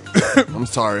cruiserweights. I'm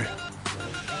sorry.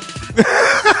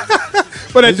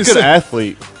 But at He's the a good same,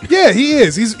 athlete. yeah, he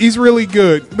is. He's really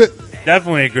good. But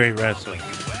Definitely a great wrestler.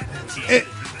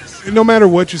 no matter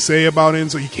what you say about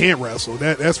Enzo, he can't wrestle.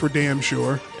 That's for damn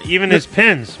sure. Even his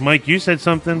pins. Mike, you said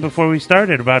something before we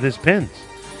started about his pins.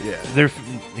 Yeah.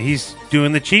 He's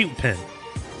doing the cheat pin.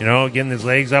 You know, getting his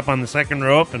legs up on the second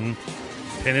rope and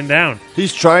pinning down.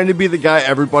 He's trying to be the guy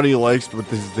everybody likes, but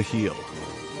this is the heel.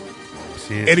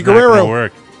 See, it's Eddie not gonna Guerrero.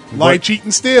 work. Lie, cheat,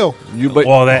 and steal.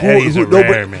 Well, that Eddie's a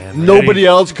rare, man. Nobody Eddie-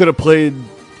 else could have played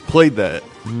that.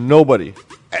 Nobody.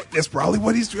 That's probably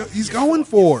what he's going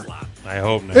for. I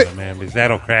hope not, man, because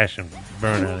that'll crash and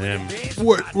burn on him.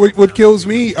 What kills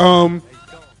me?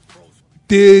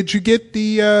 Did you get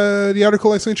the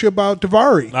article I sent you about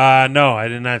Davari? No, I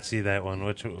did not see that one.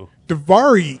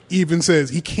 Davari even says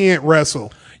he can't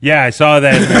wrestle. Yeah, I saw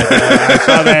that. I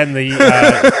saw that in the.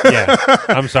 Yeah,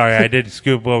 I'm sorry, I did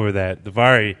scoop over that.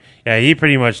 Davari, yeah, he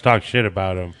pretty much talked shit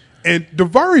about him. And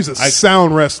Davari's a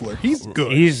sound wrestler. He's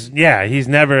good. He's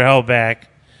never held back.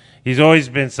 He's always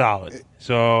been solid.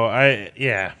 So I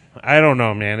don't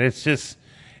know, man.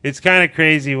 It's kind of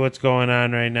crazy what's going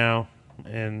on right now,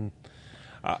 and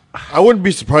I wouldn't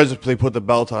be surprised if they put the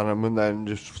belt on him and then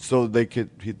just so they could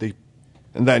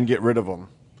and then get rid of him.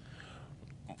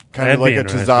 Kind That'd of like be a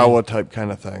interesting. Tozawa type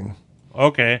kind of thing.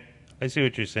 okay, I see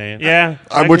what you're saying. Yeah,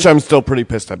 Which I'm still pretty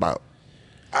pissed about.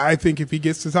 I think if he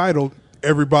gets the title,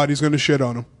 everybody's going to shit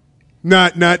on him.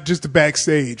 Not just the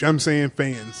backstage. I'm saying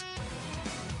fans.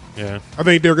 yeah. I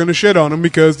think they're going to shit on him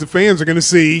because the fans are going to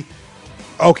see,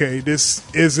 okay, this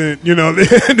isn't,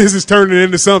 this is turning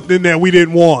into something that we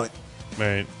didn't want.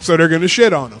 Right. So they're going to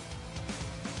shit on him.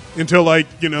 Until,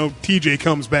 TJ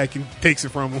comes back and takes it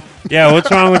from him. Yeah, what's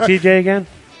wrong with TJ again?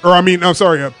 Or, I'm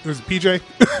sorry, there's a PJ.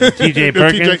 TJ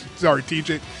Perkins? Sorry,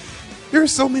 TJ.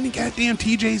 There's so many goddamn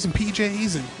TJs and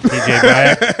PJs and TJ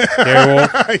Black,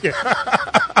 Darewolf.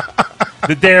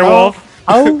 The Darewolf.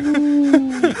 Oh,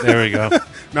 There we go.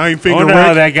 Nine I Finger wonder how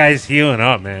Rick. that guy's healing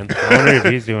up, man. I wonder if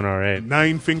he's doing all right.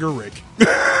 Nine Finger Rick.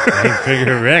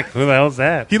 Figure Rick. Who the hell's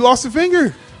that? He lost a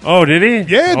finger. Oh, did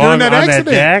he? Yeah, during that on accident.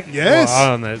 That jack? Yes.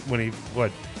 Oh, on that when he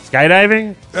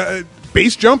skydiving,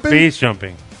 Base jumping. base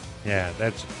jumping. Yeah,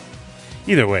 that's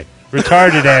either way.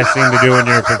 Retarded ass thing to do when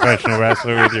you're a professional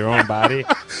wrestler with your own body.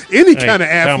 Any Like, kind of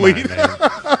come on, athlete. man.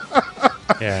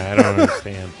 Yeah, I don't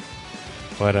understand.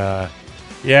 But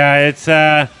yeah, it's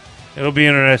it'll be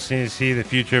interesting to see the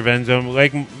future of Enzo.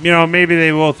 Like, maybe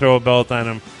they will throw a belt on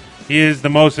him. He is the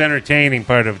most entertaining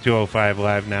part of 205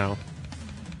 Live now,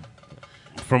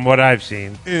 from what I've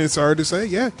seen. And it's hard to say.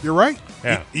 Yeah, you're right.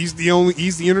 Yeah. He's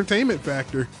the entertainment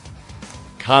factor.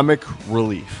 comic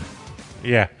relief.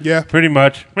 Yeah, Yeah. pretty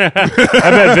much. I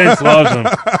bet Vince loves him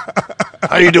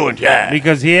How you doing, Jack?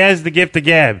 because he has the gift of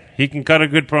gab. He can cut a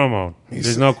good promo.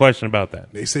 There's no question about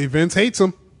that. They say Vince hates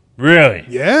him. Really?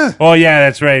 Yeah. Oh yeah,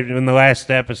 that's right. In the last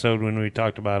episode when we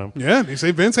talked about him. Yeah, they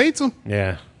say Vince hates him.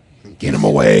 Yeah, Get him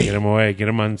away. get him away. Get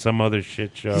him on some other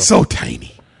shit show. He's so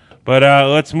tiny. But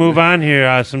let's move on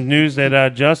here. Some news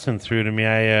that Justin threw to me.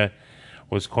 I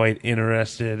was quite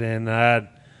interested in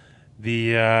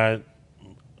the.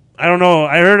 I don't know.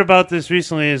 I heard about this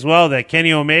recently as well. That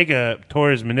Kenny Omega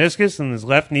tore his meniscus in his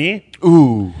left knee.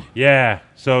 Ooh. Yeah,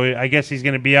 so I guess he's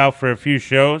going to be out for a few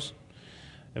shows.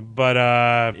 But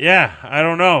yeah, I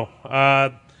don't know.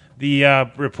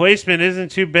 The replacement isn't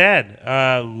too bad.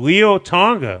 Leo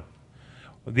Tonga,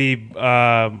 the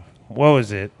what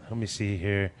was it? Let me see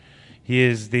here. He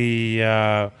is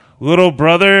the little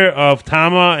brother of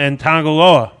Tama and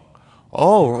Tangaloa.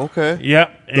 Oh, okay.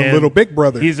 Yep, The little big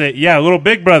brother. He's a little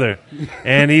big brother,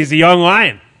 and he's a young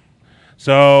lion.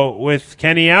 So with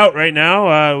Kenny out right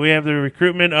now, we have the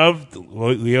recruitment of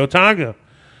Leo Tonga.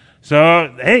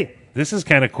 So hey, this is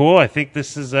kind of cool. I think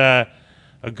this is a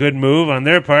good move on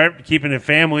their part, keeping it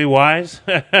family wise.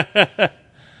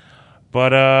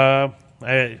 But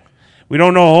we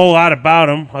don't know a whole lot about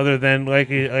him, other than like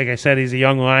I said, he's a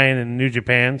young lion in New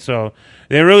Japan. So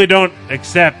they really don't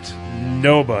accept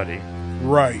nobody.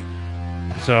 Right.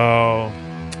 So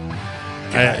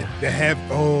They have.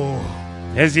 Oh,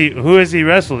 who has he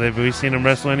wrestled? Have we seen him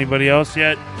wrestle anybody else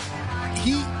yet?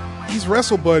 he's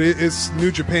wrestled, but it's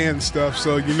New Japan stuff.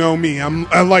 So you know me.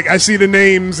 I see the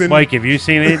names and Mike, have you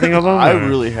seen anything of him? I or-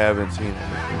 really haven't seen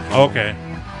it. Okay.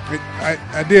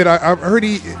 I did. I heard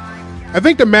he. I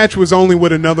think the match was only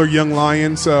with another young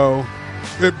lion, so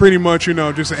it pretty much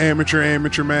just an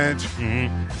amateur match.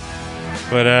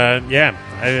 But yeah,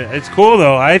 it's cool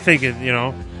though. I think it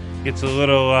it's a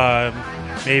little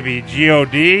maybe God.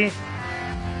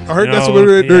 I heard that's No,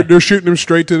 what yeah. they're shooting him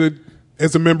straight to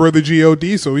as a member of the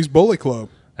God, so he's Bullet Club.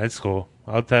 That's cool.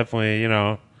 I'll definitely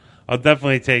I'll I'll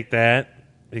definitely take that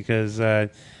because I'm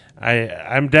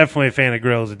definitely a fan of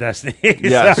Grills of Destiny.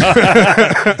 Yes.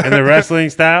 And the wrestling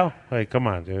style, like, come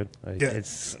on, dude, like, Yeah.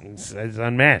 it's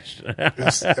unmatched.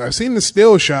 I've seen the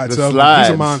still shots The of him. slides.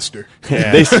 He's a monster.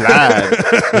 Yeah. They slide.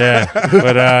 Yeah,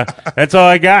 but that's all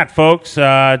I got, folks.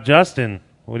 Justin,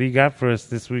 what do you got for us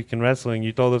this week in wrestling?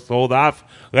 You told us to hold off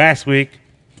last week.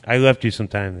 I left you some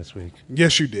time this week.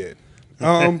 Yes, you did.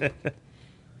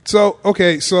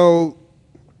 So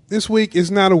this week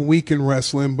is not a week in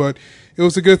wrestling, but it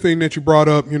was a good thing that you brought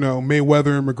up,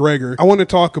 Mayweather and McGregor. I want to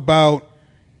talk about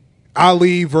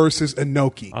Ali versus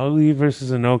Inoki. Ali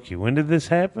versus Inoki. When did this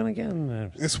happen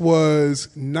again? This was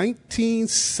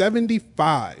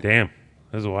 1975. Damn,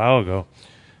 that was a while ago.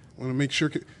 I want to make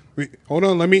sure. Wait, hold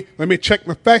on. Let me check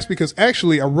my facts because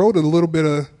actually I wrote a little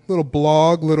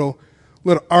blog, little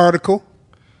article,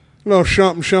 little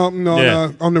something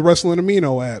on the Wrestling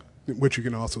Amino app, which you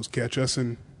can also catch us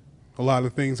in a lot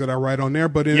of things that I write on there.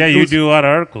 But You do a lot of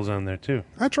articles on there too.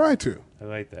 I try to. I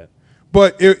like that.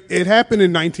 But it happened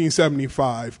in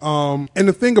 1975. And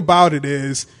the thing about it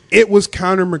is, it was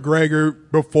Conor McGregor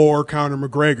before Conor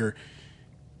McGregor.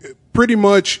 Pretty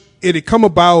much, it had come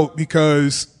about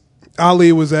because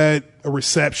Ali was at a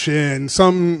reception,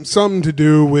 something to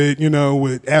do with,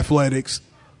 with athletics.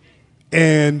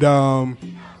 And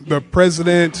the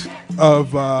president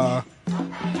of, I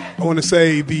want to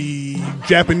say, the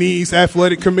Japanese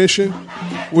Athletic Commission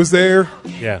was there.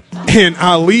 Yeah. And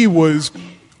Ali was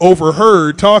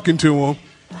overheard talking to him,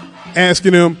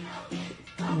 asking him,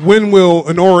 when will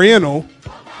an Oriental,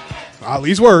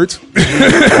 Ali's words,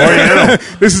 Oriental.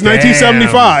 this is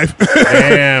 1975.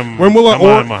 Damn. When will Come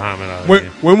on, Muhammad Ali.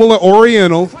 when will an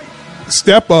Oriental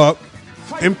step up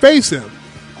and face him?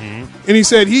 Mm-hmm. And he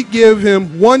said he'd give him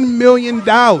 $1 million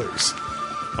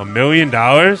 $1 million?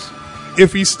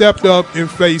 if he stepped up and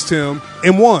faced him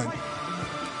and won.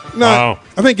 Now, Wow.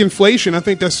 I think inflation, I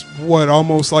think that's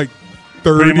almost like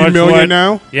Pretty 30 much million what-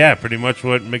 now. Yeah, pretty much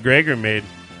what McGregor made,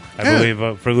 I Yeah.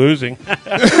 believe, for losing.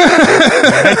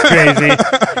 That's crazy.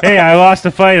 Hey, I lost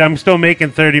a fight. I'm still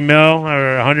making 30 mil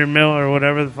or 100 mil or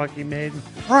whatever the fuck he made.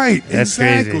 Right, That's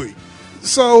exactly. crazy.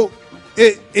 So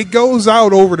it goes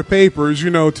out over the papers,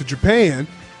 to Japan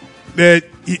that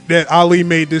Ali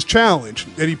made this challenge,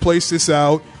 that he placed this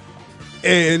out,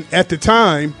 and at the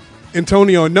time,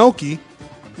 Antonio Inoki,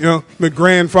 the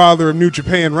grandfather of New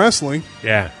Japan Wrestling,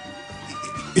 Yeah.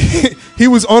 he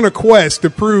was on a quest to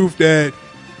prove that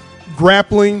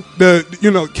grappling,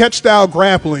 catch style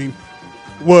grappling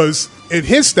was, in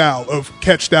his style of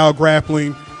catch style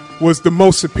grappling, was the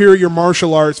most superior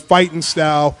martial arts fighting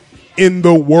style in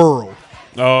the world.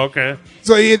 Oh, okay.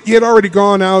 So he had already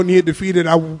gone out and he had defeated,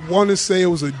 I want to say it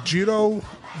was a judo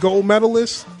gold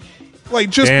medalist, like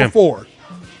just Damn. before.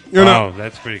 Wow,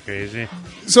 that's pretty crazy.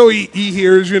 So he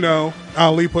hears,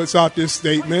 Ali puts out this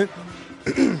statement.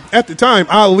 At the time,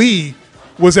 Ali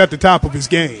was at the top of his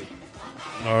game.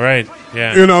 All right.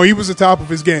 Yeah. He was the top of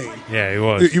his game. Yeah, he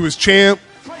was. He was champ.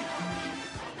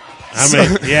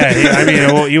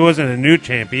 He wasn't a new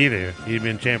champ either. He'd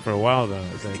been champ for a while, though,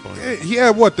 at that point. He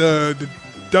had what, the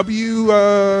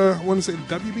I want to say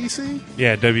WBC?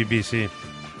 Yeah, WBC.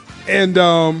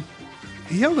 And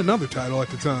he held another title at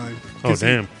the time. Oh,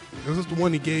 damn. This was the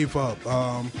one he gave up.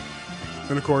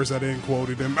 And of course, I didn't quote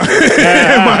it in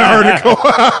my article,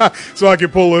 so I can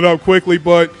pull it up quickly.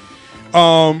 But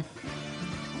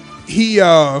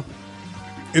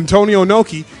Antonio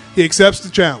Inoki, he accepts the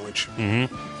challenge.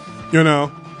 Mm-hmm.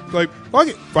 Like, fuck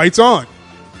it, fights on.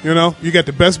 You got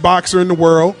the best boxer in the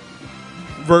world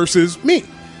versus me.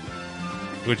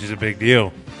 Which is a big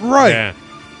deal. Right. Yeah.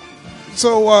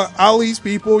 So Ali's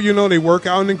people, they work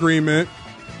out an agreement,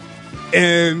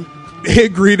 and they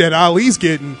agree that Ali's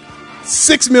getting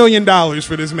 $6 million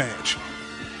for this match.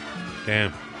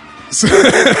 Damn.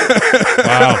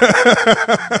 Wow.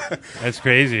 That's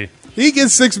crazy. He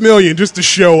gets $6 million just to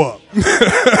show up.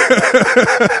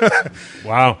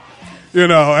 Wow.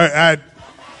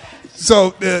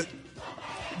 So the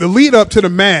lead up to the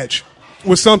match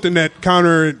was something that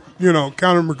Conor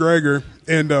McGregor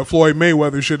and Floyd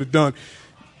Mayweather should have done.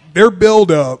 Their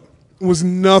build up was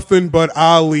nothing but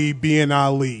Ali being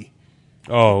Ali.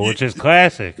 Oh, which is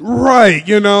classic. Right,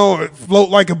 float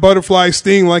like a butterfly,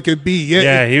 sting like a bee.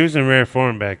 Yeah, he was in rare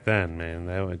form back then, man.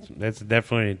 That's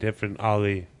definitely a different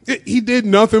Ali. He did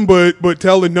nothing but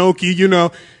tell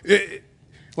Inoki,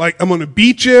 like, I'm gonna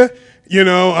beat you.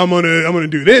 I'm gonna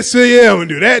do this to you. I'm gonna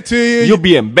do that to you. You'll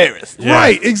be embarrassed. Yeah.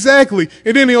 Right, exactly.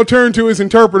 And then he'll turn to his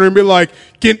interpreter and be like,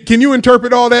 "Can you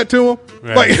interpret all that to him?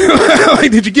 Right.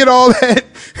 Like, did you get all that?"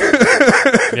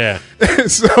 Yeah.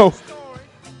 so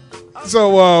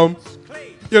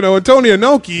Tony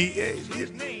Inoki,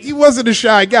 he wasn't a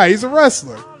shy guy. He's a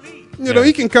wrestler.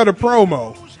 He can cut a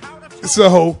promo.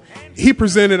 So he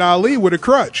presented Ali with a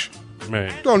crutch.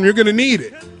 Right. Told him, you're going to need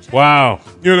it. Wow.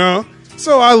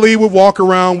 So Ali would walk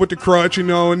around with the crutch,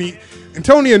 and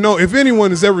Antonio Inoki, if anyone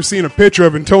has ever seen a picture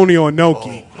of Antonio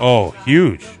Inoki, Oh,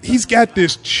 huge. he's got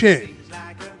this chin.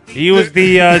 He was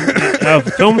the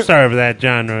film star of that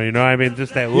genre,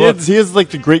 just that look. He has like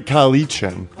the great Khali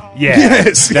chin. Yeah,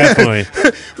 Yes. definitely.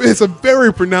 It's a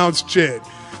very pronounced chin.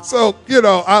 So,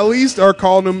 Ali started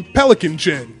calling him Pelican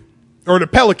Chin, or the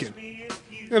Pelican,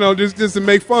 just to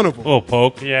make fun of him. Little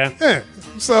poke, yeah. Yeah.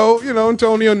 So,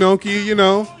 Antonio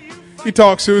Inoki, he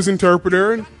talks to his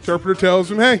interpreter, and interpreter tells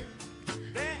him, hey,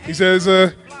 he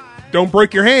says, don't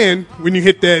break your hand when you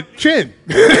hit that chin.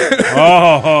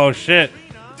 Oh, shit.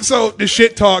 So the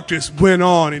shit talk just went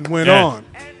on and went Yeah. on.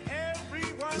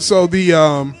 So the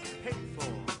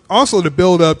also the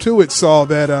build up to it saw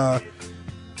that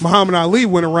Muhammad Ali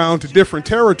went around to different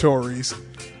territories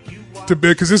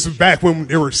because this was back when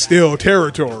there were still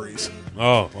territories.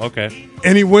 Oh, okay.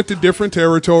 And he went to different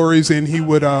territories and he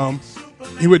would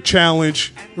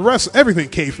challenge the wrestle everything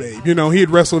kayfabe. He'd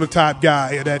wrestle the top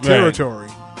guy at that territory.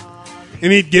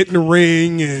 And he'd get in the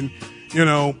ring and,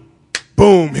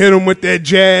 boom, hit him with that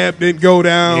jab, then go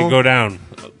down. You go down.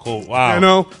 Cool.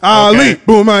 Wow. Ali, Okay.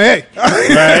 boom, my hey. Right.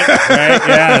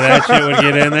 Yeah, that shit would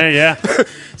get in there. Yeah.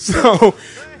 So,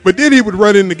 but then he would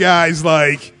run into guys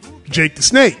like Jake the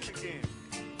Snake.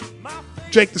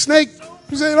 Jake the Snake,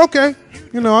 he said, okay,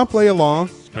 I'll play along.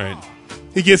 Right.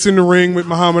 He gets in the ring with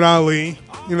Muhammad Ali.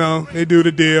 They do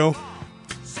the deal.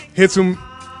 Hits him.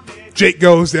 Jake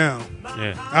goes down.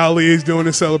 Yeah. Ali is doing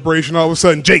a celebration. All of a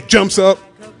sudden, Jake jumps up.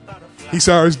 He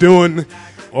starts doing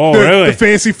Oh, really? the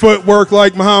fancy footwork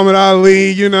like Muhammad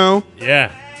Ali,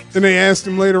 Yeah. And they asked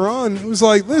him later on, it was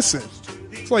like, listen,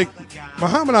 it's like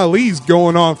Muhammad Ali's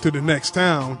going off to the next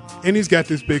town, and he's got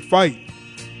this big fight.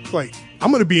 It's like,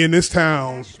 I'm going to be in this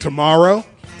town tomorrow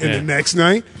and the next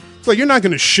night. It's like, you're not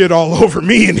going to shit all over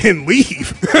me and then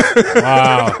leave.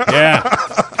 Wow. Yeah.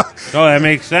 Oh, that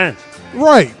makes sense.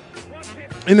 Right.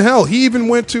 And hell, he even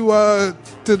went to the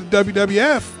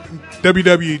WWF,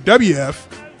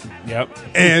 Yep.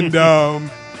 and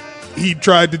he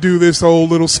tried to do this whole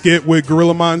little skit with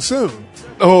Gorilla Monsoon.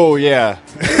 Oh yeah,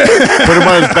 put him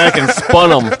on his back and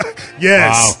spun him.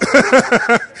 Yes.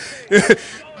 Wow.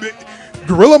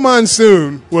 Gorilla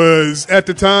Monsoon was, at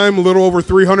the time, a little over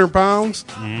 300 pounds.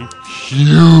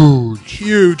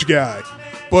 Huge guy.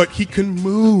 But he can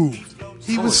move.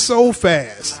 He was so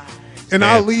fast. And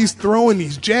Man. Ali's throwing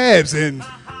these jabs, and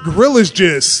Gorilla's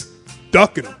just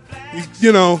ducking him.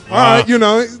 All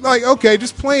right, like, okay,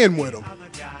 just playing with him.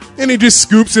 And he just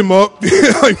scoops him up.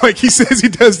 like he says he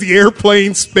does the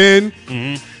airplane spin,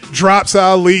 drops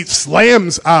Ali,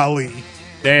 slams Ali.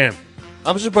 Damn.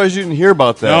 I'm surprised you didn't hear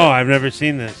about that. No, I've never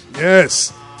seen this.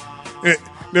 Yes.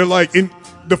 They're like,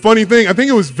 the funny thing, I think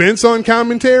it was Vince on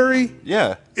commentary.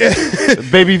 Yeah.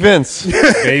 Baby Vince.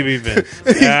 Baby Vince.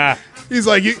 Yeah. He's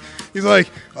like,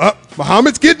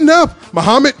 Muhammad's getting up.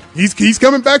 Muhammad, he's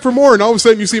coming back for more. And all of a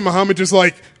sudden you see Muhammad just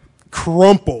like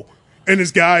crumple. And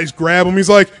his guys grab him. He's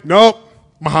like, nope,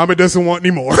 Muhammad doesn't want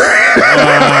any more.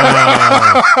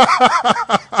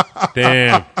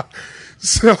 Damn.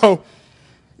 So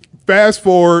fast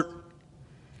forward,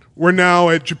 we're now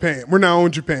at Japan. We're now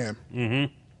in Japan.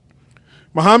 Mm-hmm.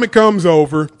 Muhammad comes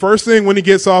over. First thing when he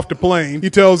gets off the plane, he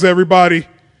tells everybody,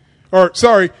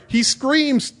 he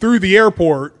screams through the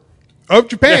airport of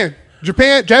Japan,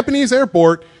 Japanese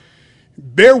airport,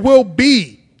 there will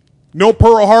be no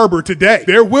Pearl Harbor today.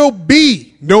 There will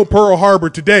be no Pearl Harbor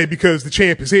today because the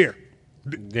champ is here.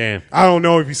 Damn. I don't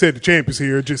know if he said the champ is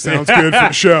here. It just sounds good for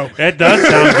the show. That does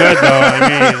sound good, though.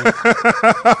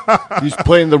 I mean, He's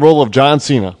playing the role of John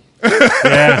Cena.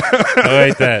 yeah, I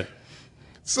like that.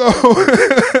 So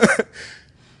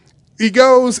he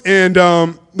goes, and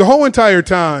the whole entire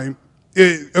time,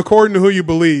 according to who you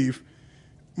believe,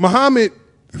 Muhammad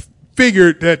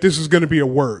figured that this was going to be a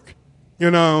work.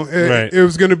 It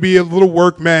was going to be a little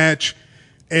work match,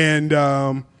 and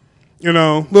little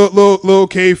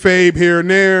kayfabe here and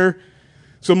there,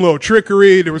 some little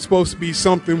trickery. There was supposed to be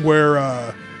something where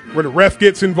the ref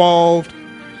gets involved,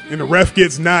 and the ref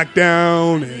gets knocked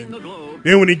down, and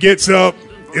then when he gets up,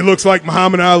 it looks like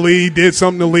Muhammad Ali did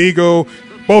something illegal.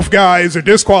 Both guys are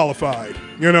disqualified.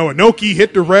 Inoki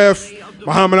hit the ref.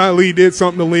 Muhammad Ali did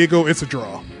something illegal. It's a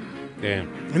draw. Damn.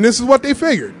 And this is what they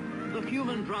figured.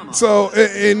 So,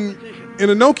 and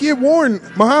Inoki had warned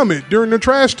Muhammad during the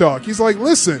trash talk. He's like,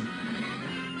 listen,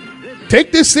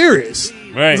 take this serious.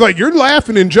 Right. He's like, you're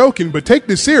laughing and joking, but take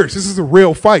this serious. This is a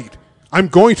real fight. I'm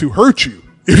going to hurt you.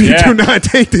 if you Yeah. do not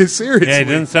take this seriously. Yeah, it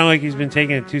doesn't sound like he's been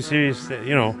taking it too serious,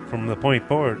 from the point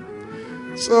forward.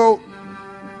 So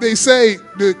they say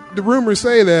the rumors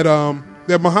say that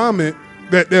that Muhammad,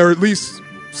 that there are at least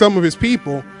some of his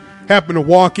people happen to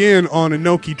walk in on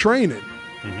Inoki training,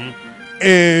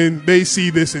 and they see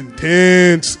this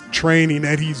intense training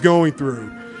that he's going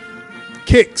through,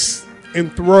 kicks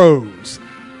and throws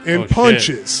and Oh, shit.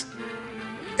 punches,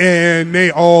 and they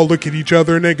all look at each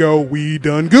other and they go, "We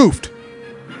done goofed."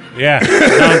 Yeah,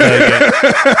 sounds like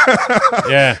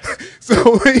it. Yeah,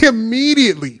 So they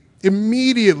immediately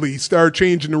start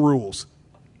changing the rules.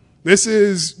 This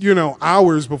is,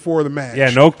 hours before the match. yeah,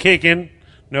 no kicking.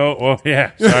 No, well,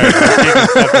 yeah, sorry. No kicking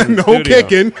stuff in the No studio.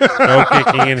 kicking. No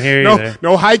kicking in here either.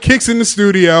 No high kicks in the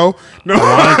studio. No,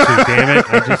 I want to, damn it.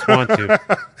 I just want to.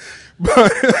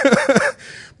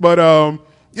 but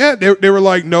yeah, they were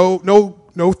like, no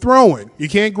throwing. You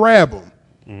can't grab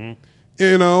them.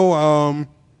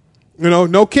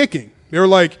 No kicking. They were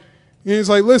like, it's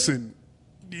like, listen,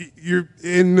 you're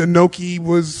in Inoki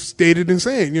was stated in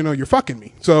saying, you're fucking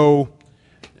me. So,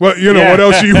 well, Yeah. what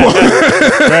else do you want?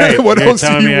 Right. What You're else do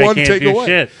telling me you I want to can't take do away?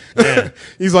 shit. Yeah.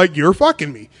 He's like, you're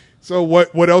fucking me. So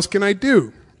what else can I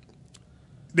do?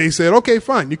 They said, okay,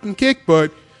 fine, you can kick,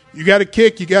 but you got to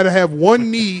kick. You got to have one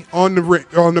knee on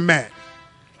the mat.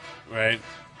 Right.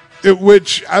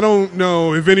 Which I don't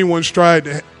know if anyone's tried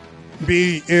to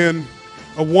be in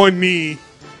a one knee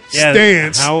Yeah,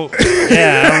 stance I don't know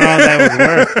how that would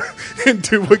work.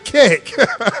 into a kick.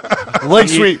 Leg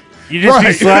sweep. You just be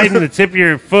Right. sliding the tip of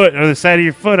your foot or the side of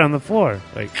your foot on the floor.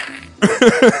 Like,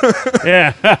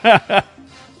 yeah.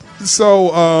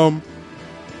 So,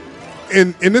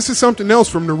 and this is something else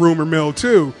from the rumor mill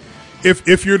too.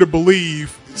 If you're to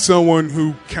believe someone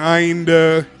who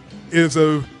kinda is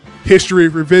a history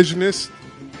revisionist,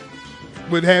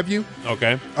 would have you,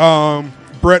 Okay.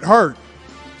 Bret Hart,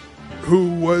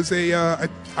 who was I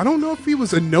don't know if he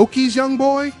was Inoki's young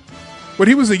boy, but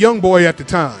he was a young boy at the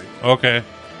time Okay.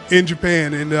 in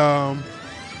Japan, and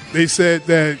they said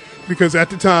that because at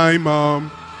the time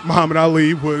Muhammad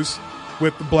Ali was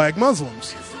with the black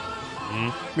Muslims.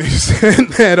 They said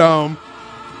that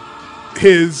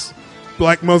his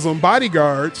black Muslim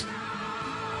bodyguards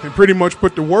had pretty much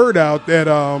put the word out that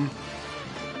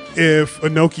if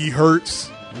Inoki hurts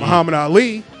Muhammad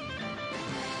Ali,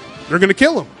 they're going to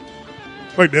kill him.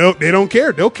 Like they don't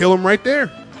care. They'll kill him right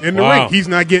there in the Wow. ring. He's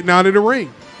not getting out of the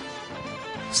ring.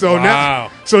 So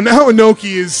Wow. now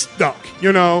Inoki is stuck.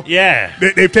 Yeah.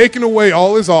 They've taken away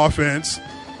all his offense.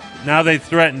 Now they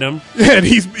threatened him. And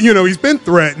he's been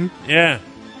threatened. Yeah.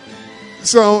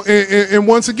 So, and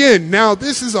once again, now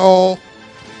this is all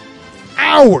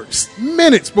hours,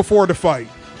 minutes before the fight.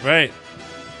 Right.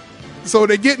 So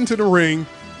they get into the ring,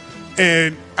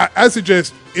 and I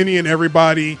suggest any and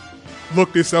everybody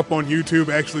look this up on YouTube,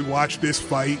 actually watch this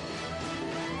fight.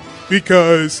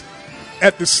 Because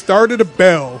at the start of the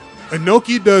bell,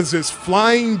 Inoki does this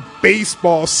flying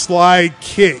baseball slide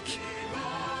kick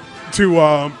to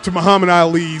Muhammad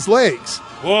Ali's legs.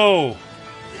 Whoa.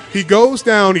 He goes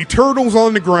down, he turtles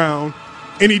on the ground,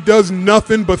 and he does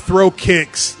nothing but throw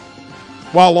kicks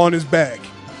while on his back.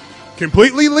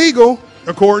 Completely legal,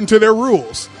 according to their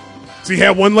rules. So he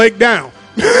had one leg down,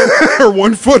 or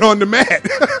one foot on the mat.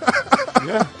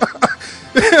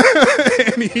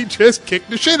 And he just kicked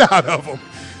the shit out of him.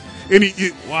 And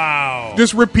he Wow.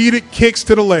 just repeated kicks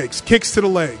to the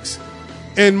legs.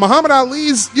 And Muhammad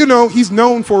Ali's, he's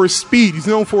known for his speed. He's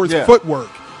known for his Yeah. footwork.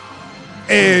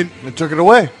 And They took it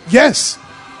away. yes,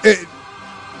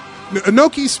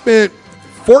 Inoki spent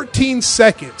 14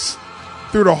 seconds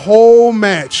through the whole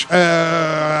match.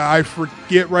 I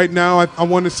forget right now. I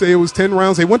want to say it was 10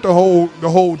 rounds. They went the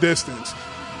whole distance.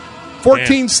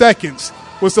 14 seconds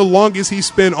was the longest he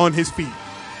spent on his feet.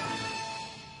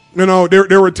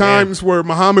 There were times where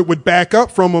Muhammad would back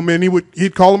up from him and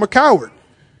he'd call him a coward.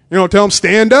 Tell him,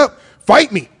 stand up,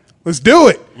 fight me, let's do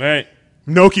it. Right.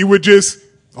 Inoki would just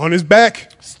on his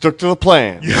back Stuck to the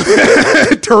plan.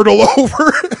 turtle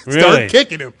over, Really? start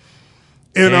kicking him.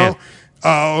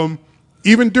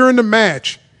 Even during the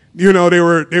match, they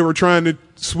were trying to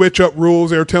switch up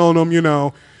rules. They were telling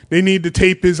him, they need to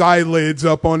tape his eyelids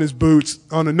up on his boots,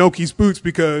 on Inoki's boots,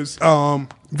 because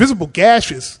visible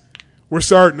gashes were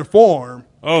starting to form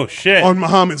Oh, shit. on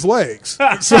Muhammad's legs.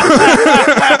 So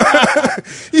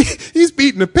he's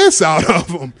beating the piss out of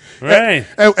him. Right.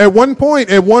 At one point,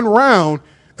 at one round,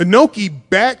 Inoki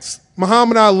backs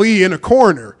Muhammad Ali in a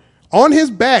corner on his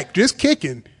back, just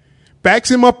kicking, backs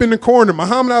him up in the corner.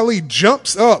 Muhammad Ali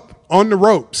jumps up on the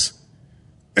ropes.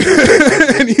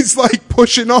 And he's like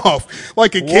pushing off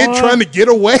like a kid What? trying to get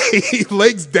away,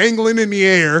 legs dangling in the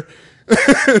air.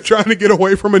 trying to get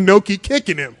away from Inoki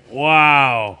kicking him.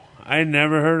 Wow. I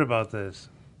never heard about this.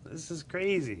 This is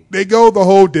crazy. They go the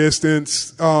whole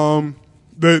distance.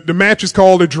 The match is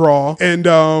called a draw, and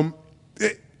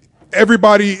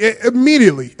everybody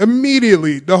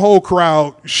immediately the whole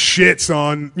crowd shits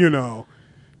on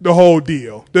the whole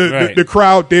deal. The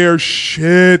crowd there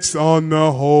shits on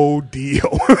the whole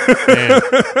deal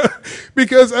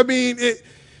because I mean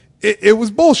it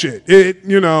was bullshit.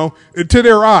 To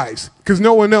their eyes, because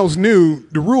no one else knew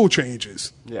the rule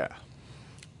changes. Yeah.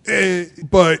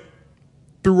 But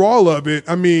through all of it,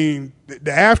 I mean,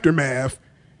 the aftermath,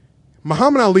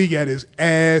 Muhammad Ali got his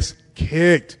ass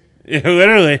kicked. Yeah,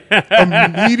 literally.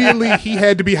 Immediately, he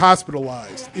had to be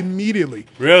hospitalized. Immediately.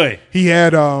 Really? He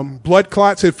had blood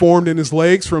clots had formed in his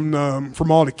legs from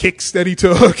all the kicks that he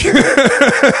took.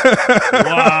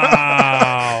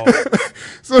 Wow.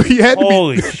 So he had to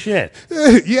Holy shit.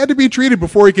 he had to be treated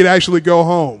before he could actually go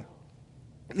home.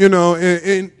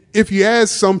 And if you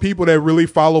ask some people that really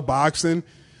follow boxing,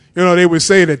 they would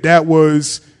say that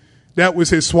was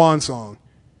his swan song.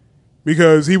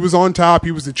 Because he was on top,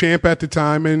 he was the champ at the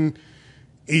time, and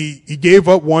he gave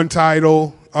up one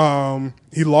title.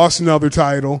 He lost another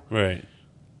title. Right.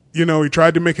 He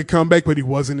tried to make a comeback, but he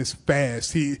wasn't as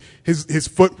fast. His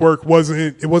footwork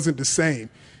wasn't the same.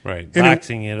 Right. And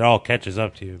Boxing, it all catches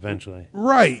up to you eventually.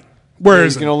 Right. You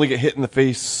Whereas can only get hit in the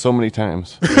face so many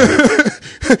times.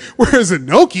 whereas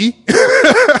Inoki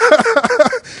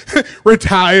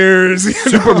retires.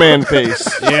 Superman face.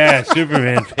 Yeah,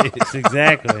 Superman face.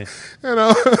 Exactly.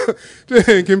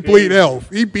 Complete elf.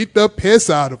 He beat the piss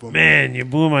out of him. Man, you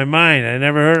blew my mind. I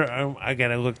never heard. I got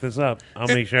to look this up. I'll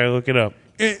make sure I look it up.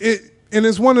 And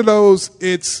it's one of those,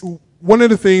 it's one of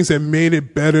the things that made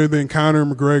it better than Conor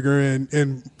McGregor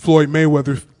and Floyd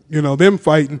Mayweather, them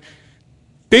fighting.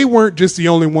 They weren't just the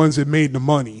only ones that made the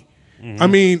money. Mm-hmm. I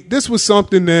mean, this was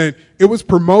something that it was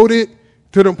promoted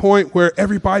to the point where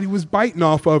everybody was biting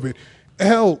off of it.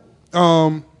 Hell,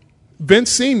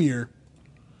 Vince Sr.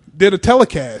 did a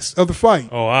telecast of the fight.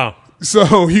 Oh, wow.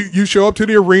 So you show up to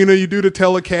the arena, you do the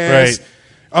telecast.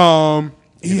 Right.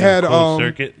 He had closed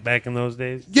circuit back in those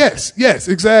days. Yes,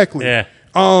 exactly. Yeah.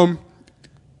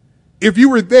 If you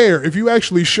were there, if you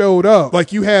actually showed up,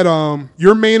 like you had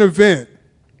your main event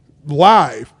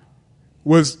live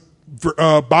was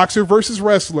boxer versus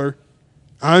wrestler,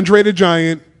 Andre the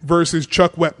Giant versus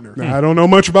Chuck Wepner. Now, I don't know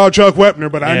much about Chuck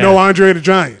Wepner, but I know Andre the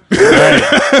Giant.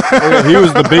 Right. He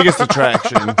was the biggest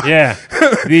attraction. Yeah,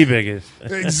 the biggest.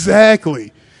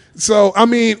 Exactly. So, I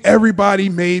mean, everybody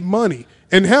made money.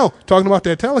 And hell, talking about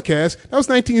that telecast, that was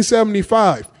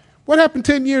 1975. What happened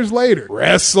 10 years later?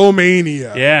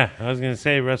 WrestleMania. Yeah, I was going to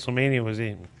say WrestleMania was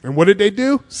in. And what did they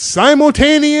do?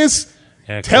 Simultaneous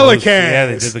telecast. Yeah,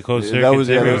 they did the closed circuits that was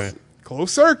everywhere.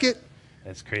 Closed circuit.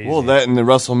 That's crazy. Well, that and the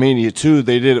WrestleMania too,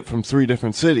 they did it from 3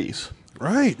 different cities.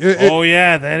 Right. Oh,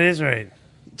 yeah, that is right.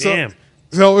 Damn.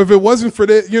 So if it wasn't for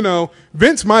that,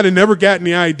 Vince might have never gotten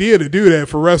the idea to do that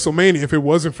for WrestleMania if it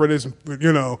wasn't for this,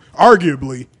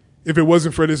 arguably, if it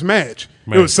wasn't for this match.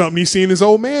 Right. It was something he seen his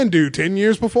old man do 10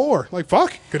 years before. Like,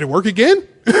 fuck, could it work again?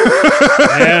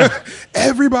 Yeah.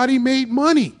 Everybody made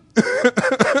money.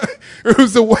 It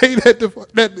was the way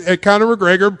that Conor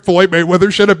McGregor, Floyd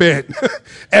Mayweather should have been.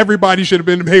 Everybody should have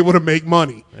been able to make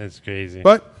money. That's crazy.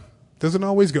 But doesn't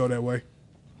always go that way.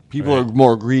 People are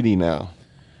more greedy now.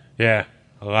 Yeah,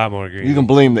 a lot more greedy. You can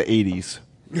blame the 80s.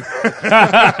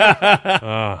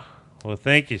 Well,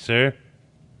 thank you, sir.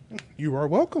 You are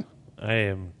welcome. I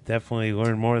am definitely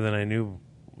learned more than I knew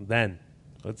then.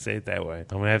 Let's say it that way.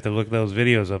 I'm going to have to look those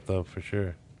videos up, though, for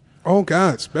sure. Oh,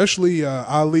 God, especially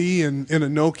Ali and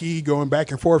Inoki going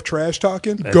back and forth trash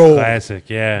talking. That's Gold. classic,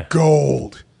 yeah.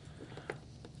 Gold.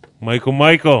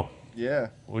 Michael. Yeah.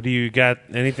 What do you got?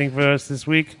 Anything for us this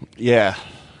week? Yeah.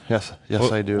 Yes,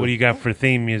 I do. What do you got for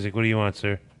theme music? What do you want,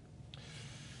 sir?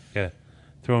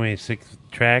 Throw me a 6th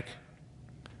track.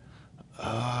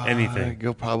 Anything. I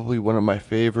go probably one of my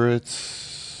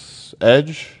favorites,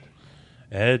 Edge.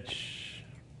 Let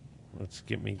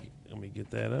me get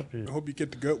that up here. I hope you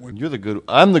get the good one. You're the good.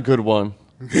 I'm the good one.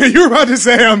 You were about to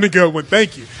say I'm the good one.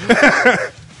 Thank you.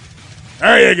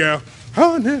 There you go.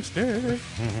 Understand.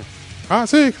 I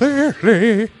see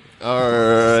clearly. All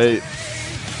right.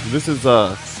 This is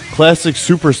a Classic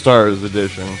Superstars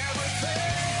edition.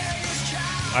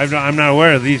 I'm not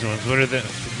aware of these ones. What are the?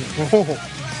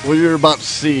 What you're about to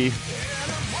see.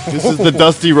 This is the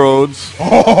Dusty Rhodes.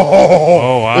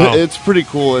 Oh, wow. It's pretty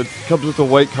cool. It comes with a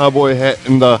white cowboy hat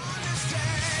and the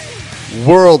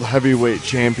World Heavyweight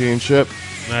Championship.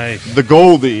 Nice. The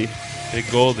Goldie. Big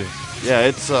Goldie. Yeah,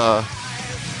 it's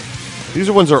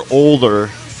these ones are older.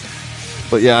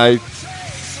 But yeah,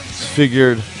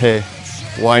 figured, hey,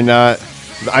 why not?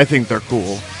 I think they're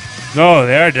cool. No,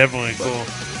 they are definitely cool.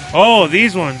 Oh,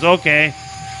 these ones, okay.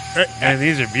 And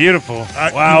these are beautiful.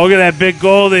 Wow, look at that big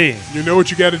Goldie. You know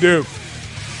what you got to do.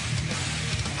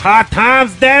 Hard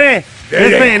times, Daddy.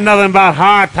 This ain't nothing about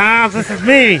hard times. This is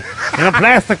me in a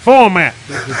plastic format.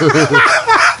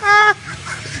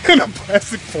 In a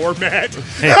plastic format.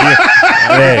 Hey,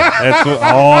 that's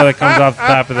all that comes off the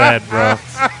top of that, bro.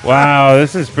 Wow,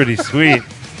 this is pretty sweet.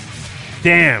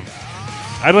 Damn.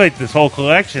 I like this whole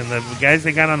collection. The guys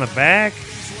they got on the back.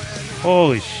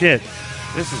 Holy shit.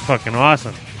 This is fucking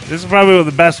awesome. This is probably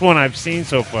the best one I've seen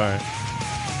so far.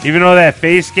 Even though that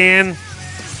face scan,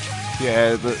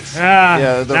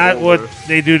 Yeah, not what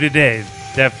they do today,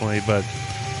 definitely, but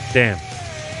damn.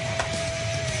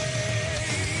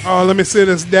 Oh, let me see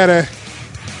this, Daddy.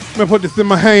 Let me put this in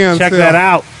my hands. Check that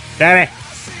out, Daddy.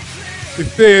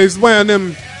 He's wearing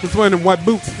them white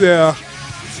boots there.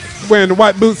 Wearing the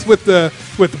white boots with the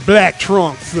black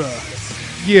trunks.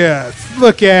 Yes,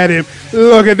 look at him.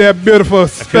 Look at that beautiful I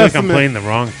feel like I'm specimen. playing the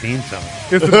wrong theme song.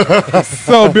 It's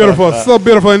so beautiful, so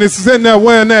beautiful. And he's sitting there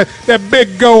wearing that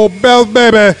big gold belt,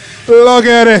 baby. Look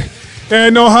at it. There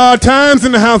ain't no hard times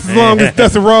in the house as long as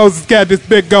Dusty Rhodes has got this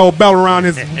big gold belt around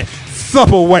his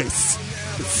supple waist.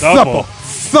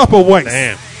 Supple waist.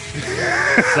 Damn.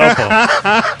 Supple.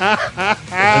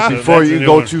 Before you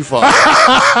go too far.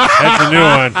 That's a new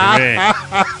one for me.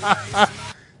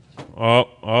 Oh.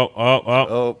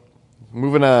 Oh,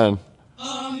 moving on.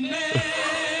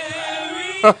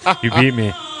 You beat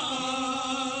me.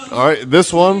 All right,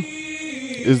 this one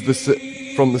is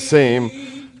from the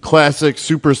same classic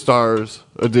Superstars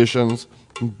editions,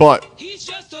 but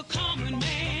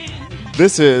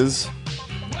this is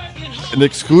an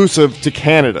exclusive to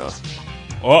Canada.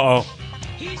 Uh-oh.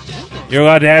 You're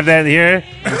allowed to have that here?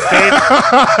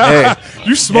 Hey,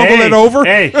 You smuggle it over?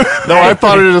 Hey. no, I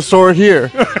found it at a store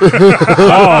here.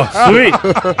 Oh, sweet.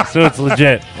 So it's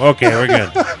legit. Okay, we're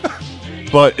good.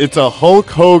 But it's a Hulk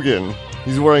Hogan.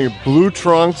 He's wearing blue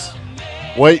trunks,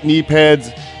 white knee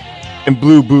pads, and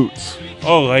blue boots.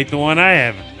 Oh, like the one I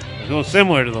have. It's a little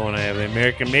similar to the one I have, the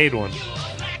American-made one.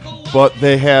 But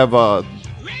they have on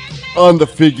the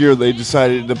figure they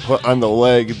decided to put on the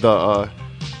leg the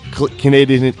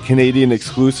Canadian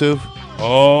exclusive.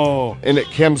 Oh. And it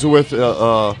comes with,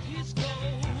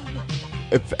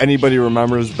 if anybody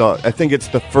remembers, I think it's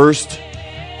the first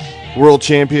World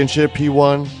Championship he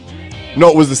won. No,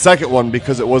 it was the second one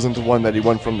because it wasn't the one that he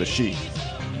won from the Sheik.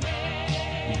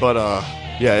 But,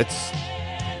 yeah, it's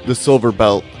the silver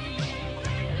belt.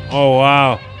 Oh,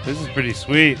 wow. This is pretty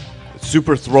sweet.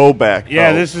 Super throwback.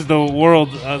 Yeah, belt. this is the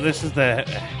world, this is the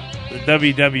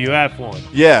WWF one.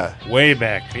 Yeah. Way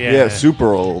back. Yeah,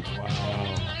 super old. Wow.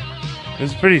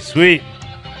 This is pretty sweet.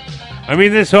 I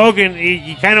mean, this Hogan,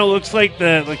 he kind of looks like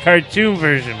the cartoon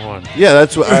version one. Yeah,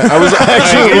 that's what I was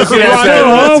actually It's looking at still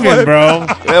that. Hogan, bro.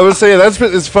 I was saying that's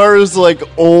as far as like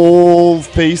old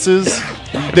faces.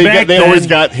 They always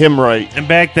got him right. And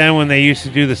back then, when they used to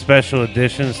do the special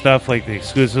edition stuff, like the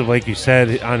exclusive, like you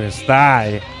said, on his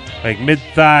thigh, like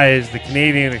mid-thigh is the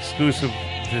Canadian exclusive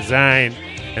design,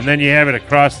 and then you have it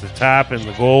across the top in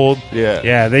the gold. Yeah.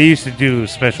 Yeah, they used to do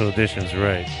special editions,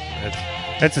 right.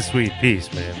 That's a sweet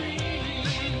piece, man.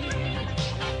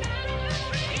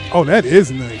 Oh, that is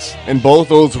nice. And both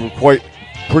those were quite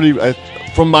pretty,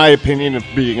 from my opinion of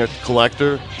being a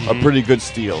collector, a pretty good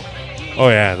steal. Oh,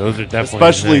 yeah, those are definitely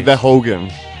Especially nice. the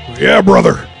Hogan. Yeah,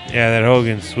 brother. Yeah, that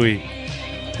Hogan's sweet.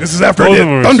 This is after I Both did of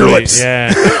them were Thunderlips. sweet,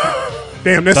 Yeah.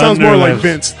 Damn, that sounds more like Thunderlips.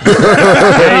 Vince.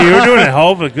 Hey, you were doing a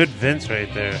hell of a good Vince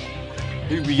right there.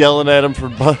 He'd be yelling at him for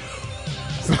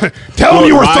Tell him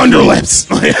you were Rocky. Thunderlips.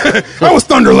 I was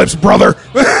Thunderlips, brother.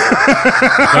 Thunderlips.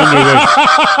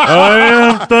 I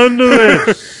am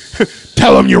Thunderlips.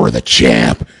 Tell him you were the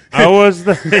champ. I was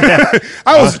the... Yeah.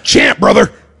 I was the champ,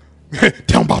 brother.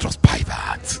 Tell him about those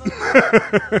pythons.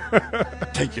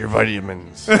 take your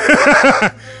vitamins,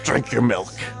 drink your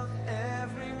milk.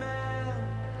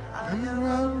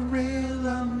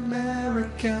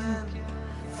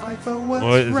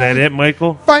 Well, is that it,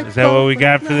 Michael? Fight Is that what we for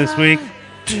got for this week?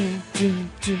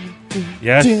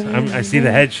 Yes, I see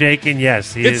the head shaking.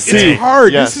 Yes, he is. It's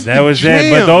hard. Yes. This is That the was jam.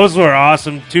 it. But those were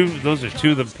awesome too. Those are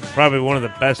probably one of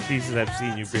the best pieces I've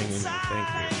seen you bring in.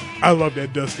 Thank you. I love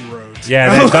that Dusty Rhodes. Yeah,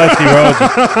 that Dusty Rhodes,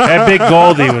 that big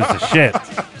Goldie was the shit.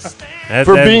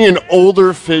 For being an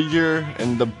older figure,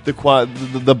 and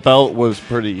the belt was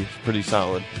pretty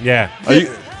solid. yeah. Are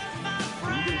you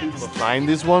able to find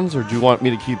these ones, or do you want me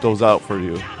to keep those out for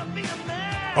you?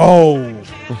 Oh,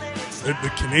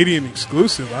 the Canadian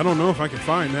exclusive. I don't know if I can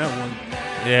find that one.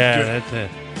 Yeah, that's it.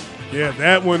 Yeah,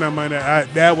 that one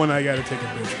I got to take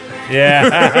a picture. Yeah.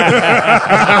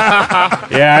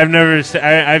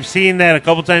 Yeah, I've seen that a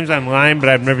couple times online, but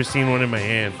I've never seen one in my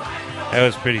hand. That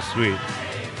was pretty sweet.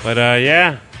 But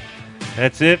yeah,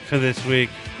 that's it for this week.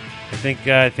 I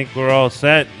think we're all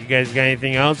set. You guys got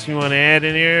anything else you want to add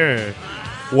in here? Or?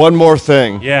 One more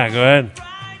thing. Yeah, go ahead.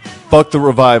 Fuck the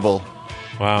Revival.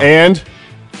 Wow. And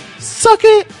suck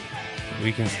it.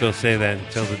 We can still say that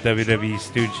until the WWE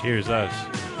stooge hears us.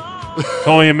 It's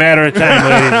only a matter of time,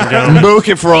 ladies and gentlemen. Milk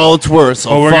it for all it's worth.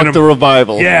 So fuck the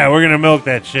Revival. Yeah, we're gonna milk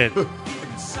that shit.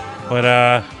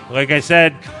 But like I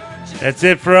said, that's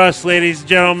it for us, ladies and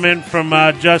gentlemen. From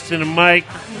Justin and Mike,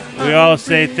 we all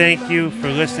say thank you for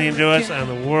listening to us on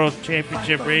the World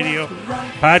Championship Radio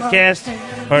podcast,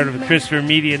 part of the Christopher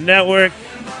Media Network.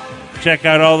 Check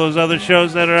out all those other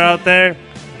shows that are out there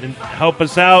and help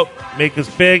us out, make us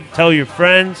big, tell your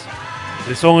friends.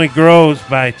 This only grows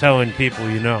by telling people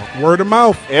you know. Word of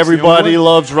mouth. Everybody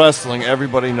loves wrestling.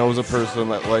 Everybody knows a person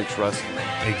that likes wrestling.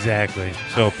 Exactly.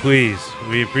 So please,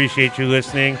 we appreciate you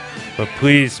listening, but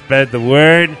please spread the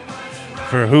word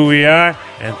for who we are.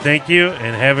 And thank you,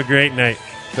 and have a great night.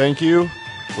 Thank you.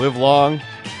 Live long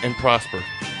and prosper.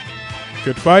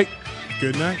 Good fight.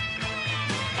 Good night.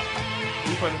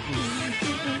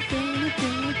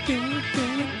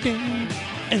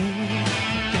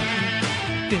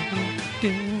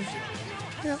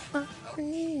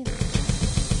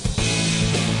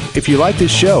 If you like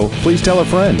this show, please tell a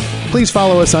friend. Please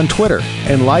follow us on Twitter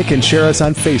and like and share us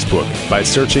on Facebook by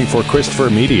searching for Christopher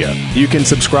Media. You can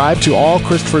subscribe to all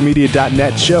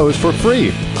ChristopherMedia.net shows for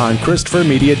free on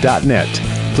ChristopherMedia.net.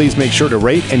 Please make sure to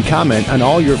rate and comment on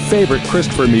all your favorite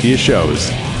Christopher Media shows.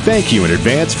 Thank you in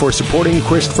advance for supporting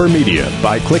Christopher Media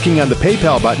by clicking on the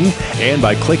PayPal button and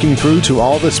by clicking through to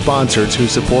all the sponsors who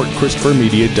support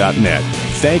ChristopherMedia.net.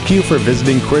 Thank you for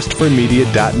visiting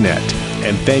ChristopherMedia.net,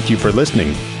 and thank you for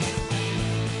listening.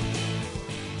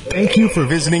 Thank you for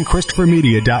visiting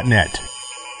ChristopherMedia.net.